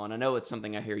natural law. And I know it's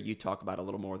something I hear you talk about a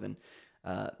little more than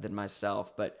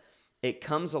myself, but it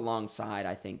comes alongside,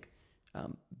 I think,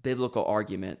 biblical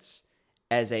arguments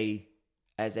as a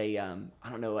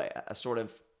sort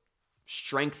of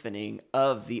strengthening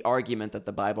of the argument that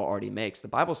the Bible already makes. The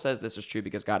Bible says this is true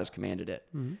because God has commanded it.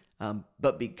 Mm-hmm.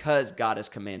 But because God has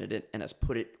commanded it and has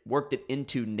worked it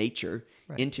into nature,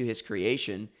 into his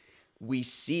creation, we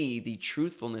see the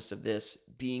truthfulness of this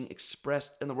being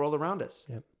expressed in the world around us.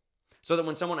 Yep. So that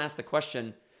when someone asks the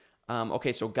question,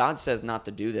 okay, so God says not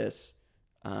to do this,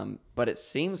 but it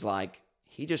seems like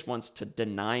he just wants to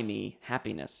deny me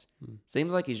happiness.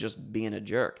 Seems like he's just being a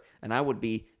jerk. And I would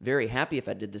be very happy if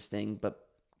I did this thing, but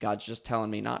God's just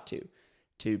telling me not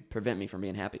to prevent me from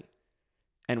being happy.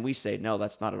 And we say, no,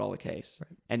 that's not at all the case.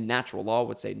 Right. And natural law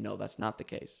would say, no, that's not the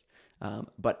case.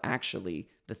 But actually,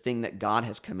 the thing that God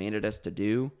has commanded us to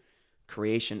do,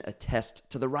 creation attests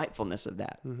to the rightfulness of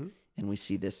that. Mm-hmm. And we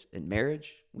see this in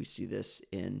marriage. We see this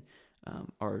in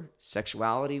our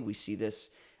sexuality. We see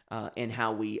this in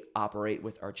how we operate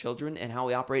with our children and how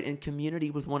we operate in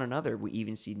community with one another. We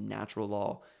even see natural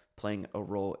law playing a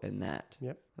role in that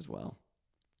as well.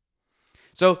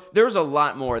 So there's a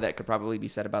lot more that could probably be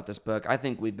said about this book. I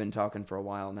think we've been talking for a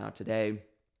while now today,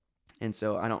 and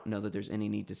so I don't know that there's any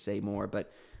need to say more.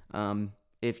 But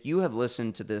if you have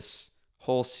listened to this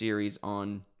whole series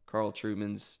on Carl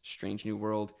Trueman's Strange New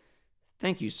World,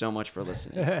 thank you so much for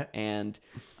listening. And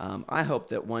I hope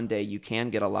that one day you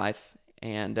can get a life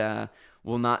and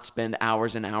will not spend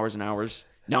hours and hours and hours.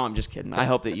 No, I'm just kidding. I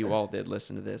hope that you all did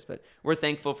listen to this, but we're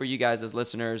thankful for you guys as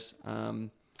listeners.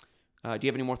 Do you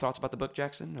have any more thoughts about the book,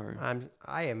 Jackson? Or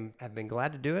have been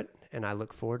glad to do it, and I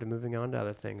look forward to moving on to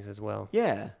other things as well.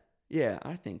 Yeah,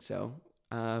 I think so.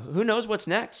 Who knows what's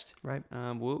next? Right.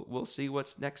 We'll see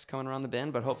what's next coming around the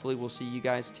bend, but hopefully we'll see you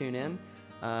guys tune in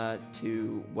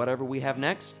to whatever we have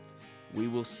next. We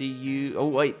will see you. Oh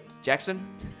wait, Jackson,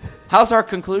 how's our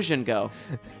conclusion go?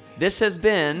 This has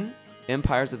been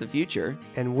Empires of the Future,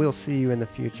 and we'll see you in the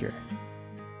future.